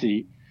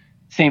presidency,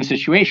 same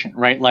situation,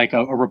 right? Like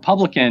a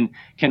Republican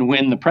can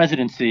win the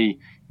presidency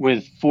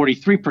with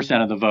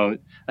 43% of the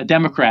vote. A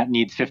Democrat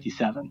needs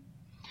 57.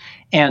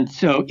 And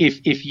so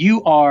if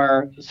you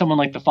are someone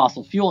like the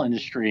fossil fuel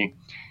industry,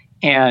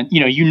 and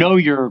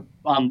you're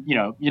on,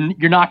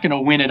 you're not going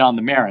to win it on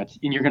the merits,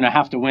 and you're going to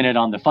have to win it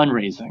on the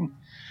fundraising.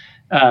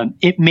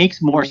 It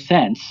makes more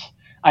sense,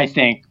 I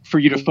think, for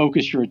you to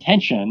focus your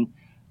attention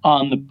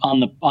on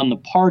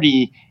the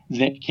party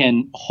that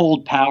can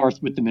hold power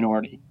with the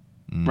minority.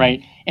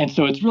 Right. And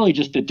so it's really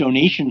just the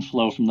donation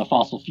flow from the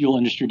fossil fuel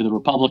industry to the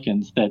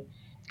Republicans that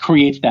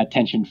creates that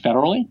tension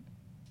federally.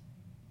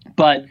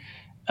 but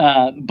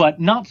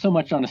not so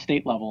much on a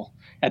state level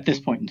at this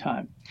point in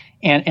time.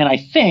 And I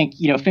think,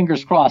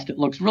 fingers crossed, it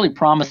looks really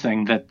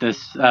promising that this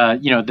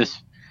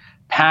this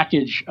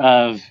package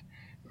of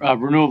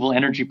renewable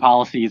energy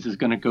policies is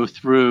going to go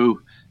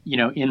through,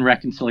 in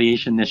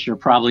reconciliation this year,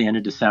 probably end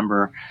of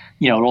December.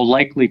 It'll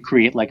likely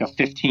create like a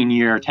 10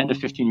 to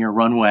 15 year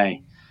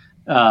runway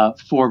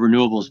for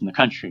renewables in the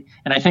country.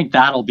 And I think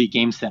that'll be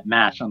game, set,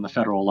 match on the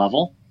federal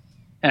level.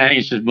 And I think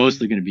it's just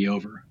mostly going to be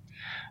over.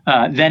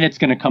 Then it's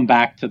going to come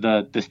back to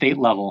the state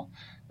level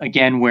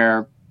again,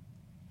 where,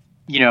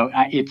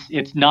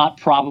 it's not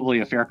probably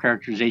a fair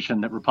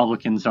characterization that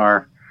Republicans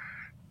are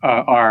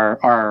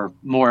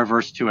more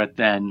averse to it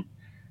than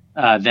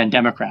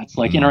Democrats.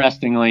 Like,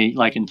 interestingly,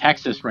 like in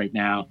Texas right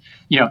now,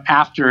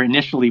 after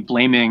initially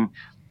blaming,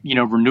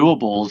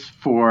 renewables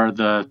for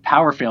the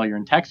power failure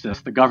in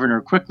Texas, the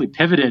governor quickly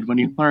pivoted when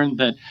he learned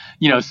that,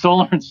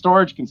 solar and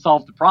storage can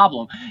solve the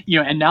problem,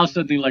 and now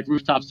suddenly like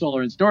rooftop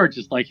solar and storage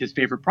is like his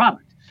favorite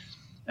product.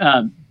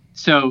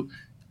 So,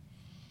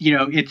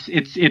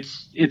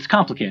 it's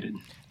complicated.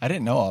 I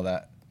didn't know all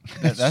that.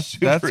 That's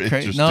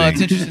crazy. No,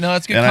 it's interesting. No,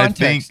 it's good And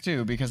context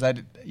too, because I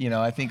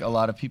think a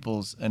lot of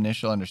people's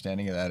initial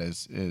understanding of that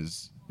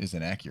is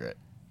inaccurate.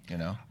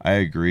 I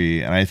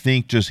agree, and I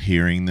think just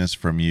hearing this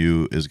from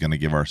you is going to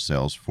give our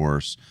sales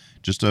force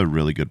just a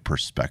really good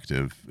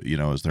perspective.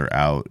 As they're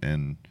out,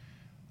 and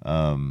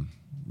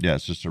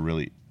it's just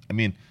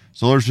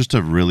solar is just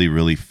a really,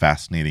 really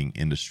fascinating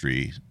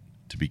industry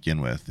to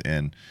begin with,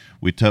 and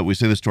we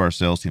say this to our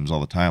sales teams all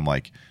the time.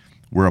 Like,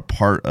 we're a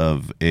part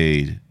of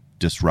a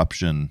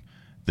disruption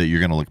that you're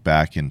going to look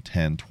back in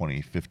 10,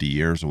 20, 50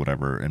 years or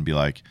whatever and be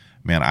like,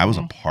 man, I was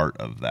a part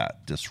of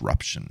that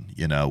disruption,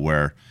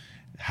 where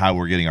how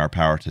we're getting our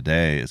power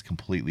today is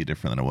completely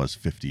different than it was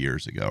 50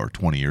 years ago or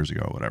 20 years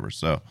ago or whatever.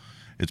 So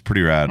it's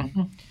pretty rad.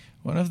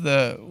 One of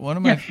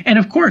my and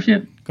of course,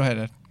 go ahead,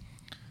 Ed.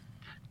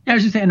 I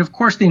was just saying, of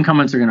course, the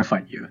incumbents are going to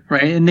fight you,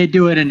 right? And they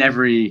do it in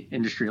every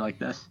industry like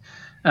this.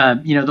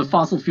 The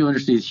fossil fuel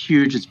industry is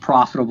huge. It's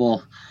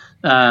profitable.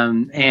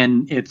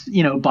 And it's,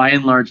 by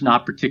and large,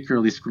 not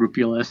particularly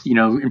scrupulous,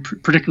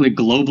 particularly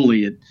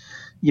globally,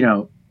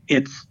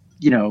 it's,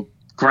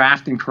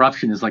 graft and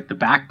corruption is like the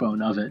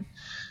backbone of it.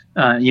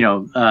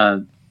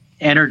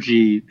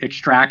 Energy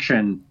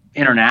extraction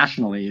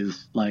internationally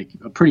is like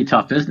a pretty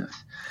tough business.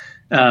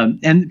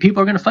 And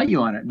people are going to fight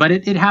you on it, but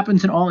it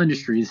happens in all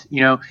industries.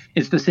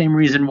 It's the same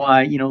reason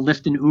why,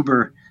 Lyft and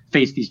Uber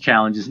face these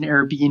challenges and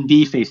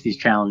Airbnb face these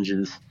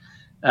challenges.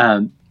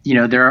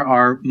 There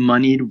are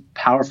moneyed,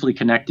 powerfully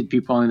connected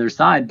people on the other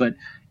side, but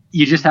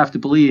you just have to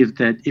believe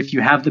that if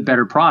you have the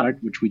better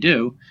product, which we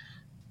do,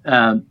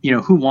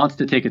 who wants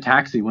to take a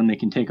taxi when they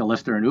can take a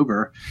Lyft or an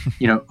Uber?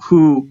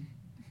 Who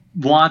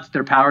wants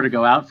their power to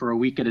go out for a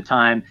week at a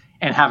time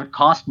and have it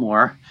cost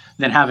more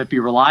than have it be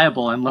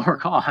reliable and lower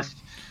cost?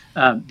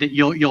 That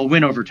you'll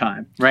win over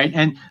time, right?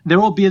 And there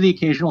will be the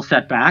occasional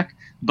setback,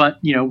 but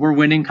we're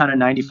winning kind of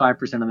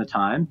 95% of the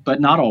time,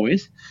 but not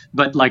always.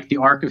 But like the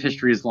arc of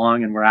history is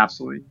long, and we're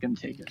absolutely going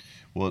to take it.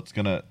 Well, it's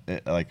gonna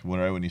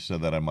when you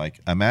said that, I'm like,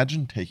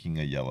 imagine taking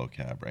a yellow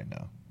cab right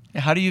now.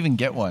 How do you even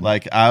get one?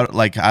 I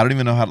don't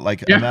even know how to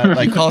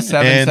you call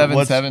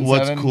 7777.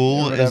 What's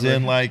cool is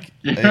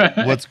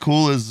what's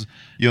cool is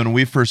when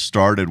we first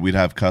started, we'd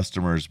have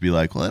customers be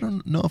like, well, I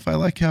don't know if I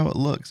like how it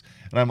looks.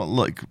 And I'm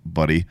like,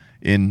 buddy,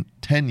 in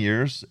 10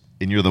 years,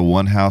 and you're the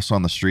one house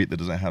on the street that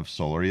doesn't have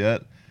solar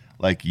yet,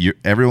 like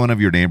every one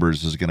of your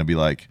neighbors is going to be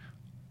like,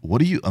 what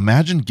do you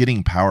imagine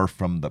getting power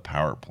from the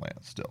power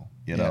plant still?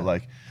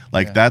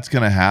 That's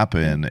going to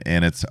happen,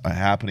 and it's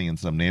happening in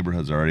some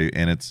neighborhoods already,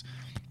 and it's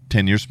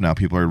 10 years from now,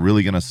 people are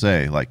really going to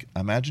say, like,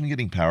 imagine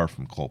getting power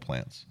from coal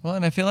plants. Well,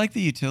 and I feel like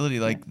the utility,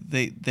 like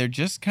they're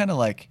just kind of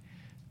like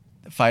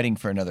fighting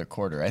for another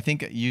quarter. I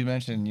think you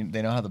mentioned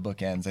they know how the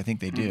book ends. I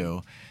think they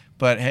do.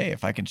 But hey,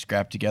 if I can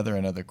scrap together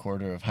another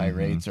quarter of high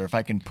rates, or if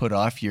I can put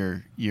off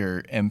your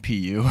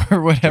MPU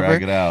or whatever,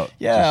 drag it out.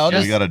 Yeah,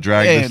 we got to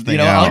drag this thing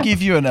out. I'll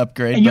give you an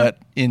upgrade, but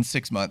in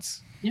 6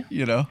 months.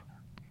 Yeah.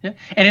 Yeah,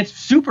 and it's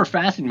super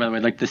fascinating, by the way.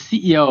 Like the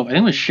CEO, I think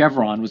it was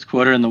Chevron, was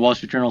quoted in the Wall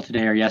Street Journal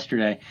today or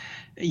yesterday.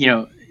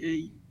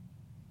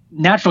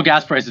 Natural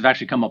gas prices have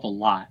actually come up a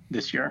lot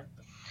this year.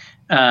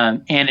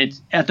 And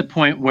it's at the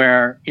point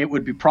where it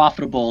would be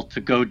profitable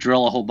to go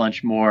drill a whole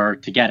bunch more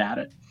to get at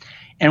it.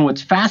 And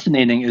what's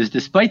fascinating is,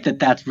 despite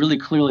that's really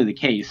clearly the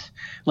case,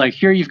 like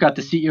here you've got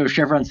the CEO of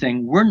Chevron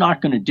saying, we're not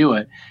going to do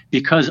it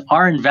because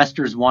our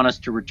investors want us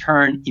to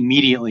return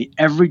immediately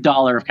every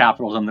dollar of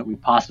capital to them that we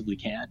possibly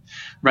can,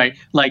 right?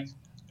 Like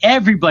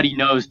everybody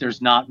knows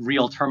there's not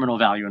real terminal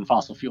value in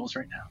fossil fuels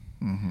right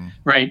now,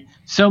 right?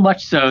 So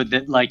much so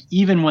that like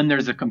even when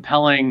there's a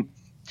compelling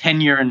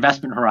 10-year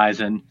investment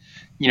horizon,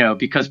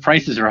 because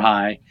prices are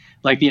high,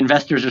 like the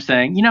investors are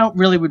saying,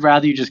 really we'd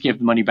rather you just give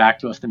the money back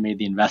to us than made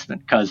the investment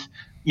because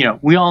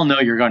we all know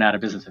you're going out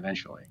of business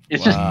eventually.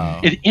 It's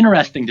it's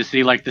interesting to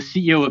see like the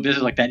CEO of a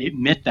business like that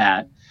admit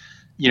that,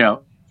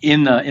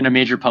 in a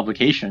major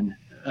publication,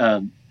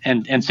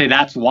 and say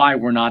that's why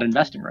we're not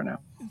investing right now.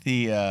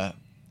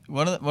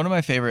 One of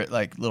my favorite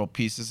like little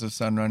pieces of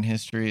Sunrun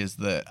history is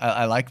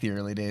I like the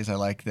early days. I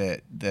like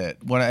that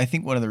I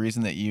think one of the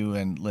reasons that you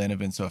and Lynn have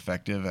been so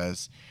effective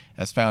as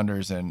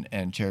founders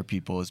and chair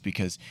people is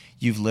because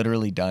you've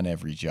literally done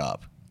every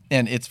job.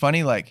 And it's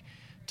funny, like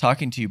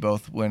talking to you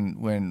both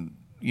when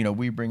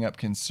we bring up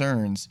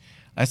concerns,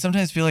 I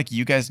sometimes feel like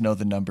you guys know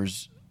the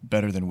numbers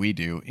better than we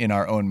do in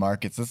our own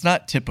markets. It's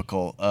not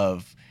typical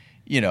of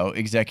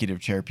executive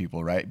chair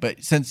people, right?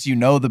 But since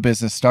the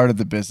business, started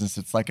the business,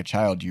 it's like a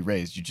child you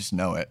raised. You just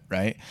know it,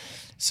 right?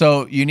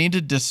 So you need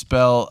to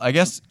dispel, I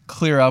guess,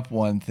 clear up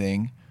one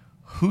thing.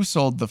 Who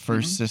sold the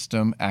first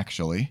system,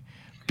 actually?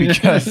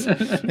 Because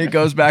it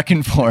goes back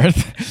and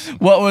forth.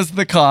 What was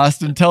the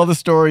cost? And tell the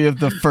story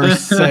of the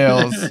first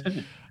sales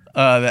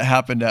that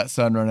happened at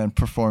Sunrun and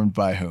performed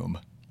by whom?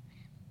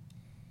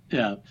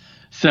 Yeah.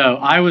 So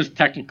I was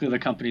technically the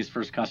company's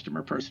first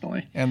customer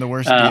personally. And the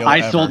worst deal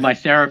ever. Sold my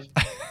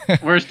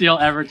worst deal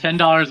ever,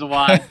 $10 a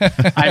watt.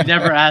 I've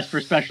never asked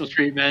for special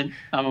treatment.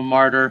 I'm a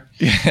martyr.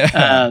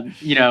 Yeah.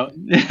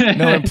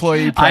 No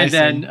employee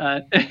pricing.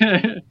 I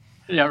then,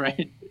 yeah,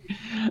 right.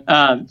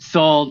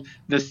 Sold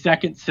the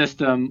second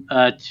system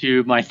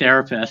to my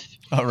therapist.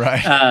 All right.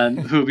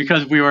 Who,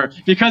 because we were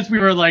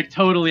like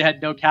totally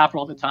had no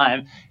capital at the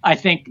time. I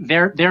think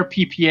their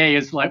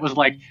PPA was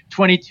like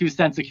 22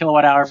 cents a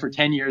kilowatt hour for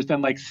 10 years,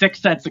 then like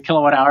 6 cents a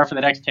kilowatt hour for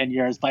the next 10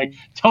 years. Like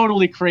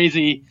totally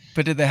crazy.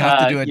 But did they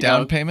have to do a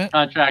down payment?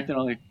 Contract and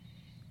only.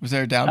 Was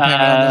there a down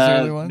payment on those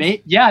early ones?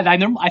 Yeah,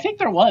 I think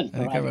there was. I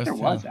think there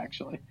was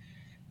actually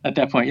at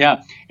that point.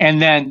 Yeah,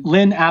 and then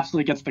Lynn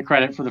absolutely gets the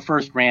credit for the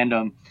first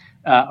random.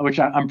 Which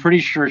I'm pretty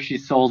sure she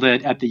sold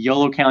it at the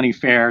Yolo County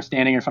Fair,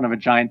 standing in front of a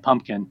giant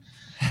pumpkin.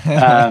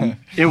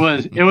 It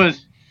was.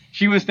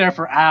 She was there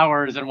for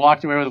hours and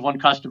walked away with one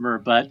customer,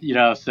 but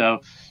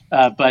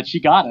but she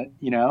got it,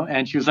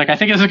 and she was like, "I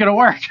think this is gonna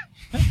work."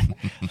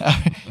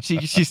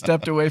 She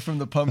stepped away from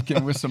the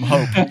pumpkin with some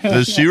hope.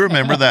 Does she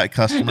remember that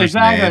customer's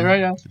name? Right,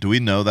 yeah. Do we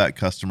know that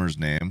customer's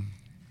name?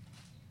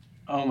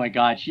 Oh my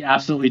God, she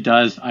absolutely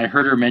does. I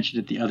heard her mention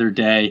it the other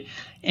day,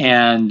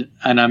 and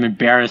I'm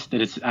embarrassed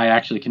that I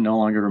actually can no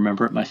longer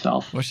remember it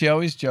myself. Well, she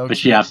always jokes. But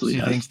she absolutely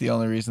does. Thinks the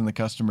only reason the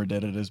customer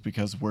did it is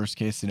because worst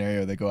case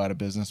scenario they go out of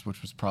business,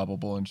 which was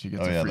probable, and she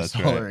gets a free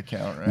solar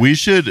account. Right?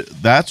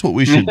 That's what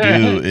we should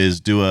do is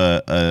do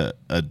a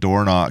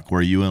door knock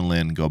where you and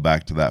Lynn go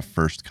back to that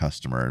first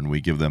customer, and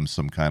we give them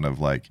some kind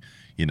of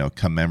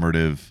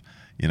commemorative.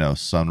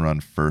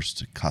 Sunrun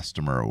first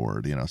customer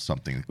award,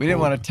 something. We didn't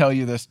want to tell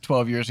you this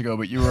 12 years ago,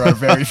 but you were our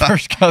very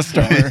first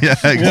customer. Yeah,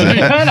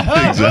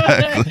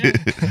 exactly.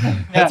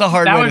 That's a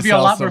hard way to sell someone. That would be a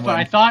lot more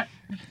fun.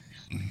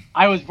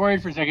 I was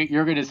worried for a second you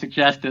were going to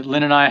suggest that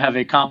Lynn and I have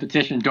a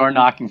competition door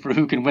knocking for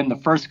who can win the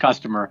first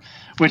customer,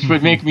 which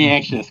would make me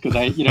anxious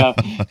because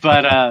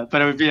but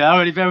it would be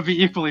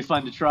equally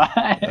fun to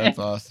try. That's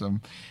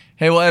awesome.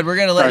 Hey, well, Ed, we're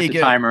gonna let you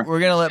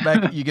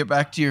get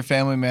back to your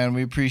family, man.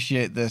 We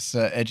appreciate this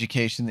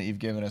education that you've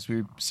given us.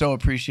 We so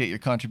appreciate your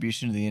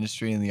contribution to the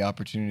industry and the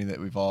opportunity that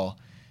we've all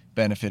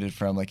benefited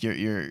from. Like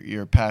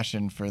your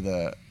passion for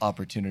the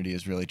opportunity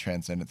is really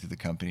transcendent through the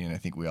company, and I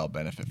think we all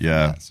benefit from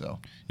that. So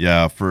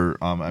yeah,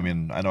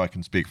 I know I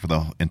can speak for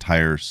the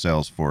entire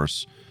sales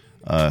force.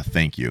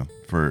 Thank you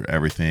for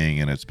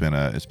everything, and it's been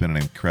an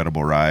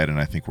incredible ride, and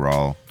I think we're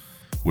all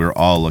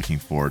looking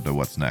forward to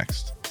what's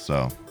next.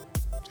 So.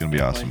 Gonna be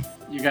awesome.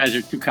 You guys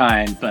are too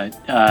kind, but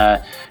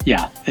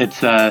it's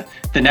the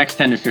next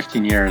 10 to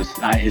 15 years.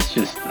 It's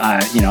just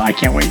I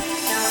can't wait.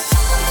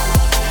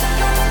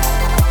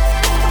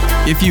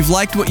 If you've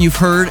liked what you've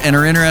heard and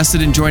are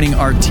interested in joining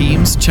our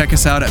teams, check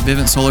us out at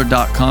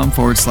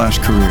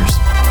vivintsolar.com/careers.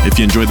 If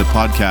you enjoyed the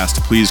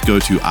podcast, please go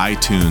to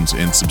iTunes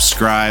and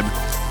subscribe.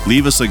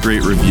 Leave us a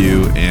great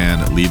review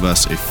and leave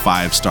us a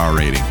 5-star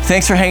rating.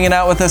 Thanks for hanging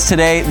out with us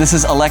today. This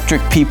is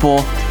Electric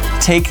People.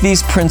 Take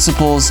these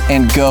principles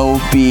and go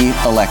be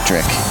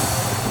electric.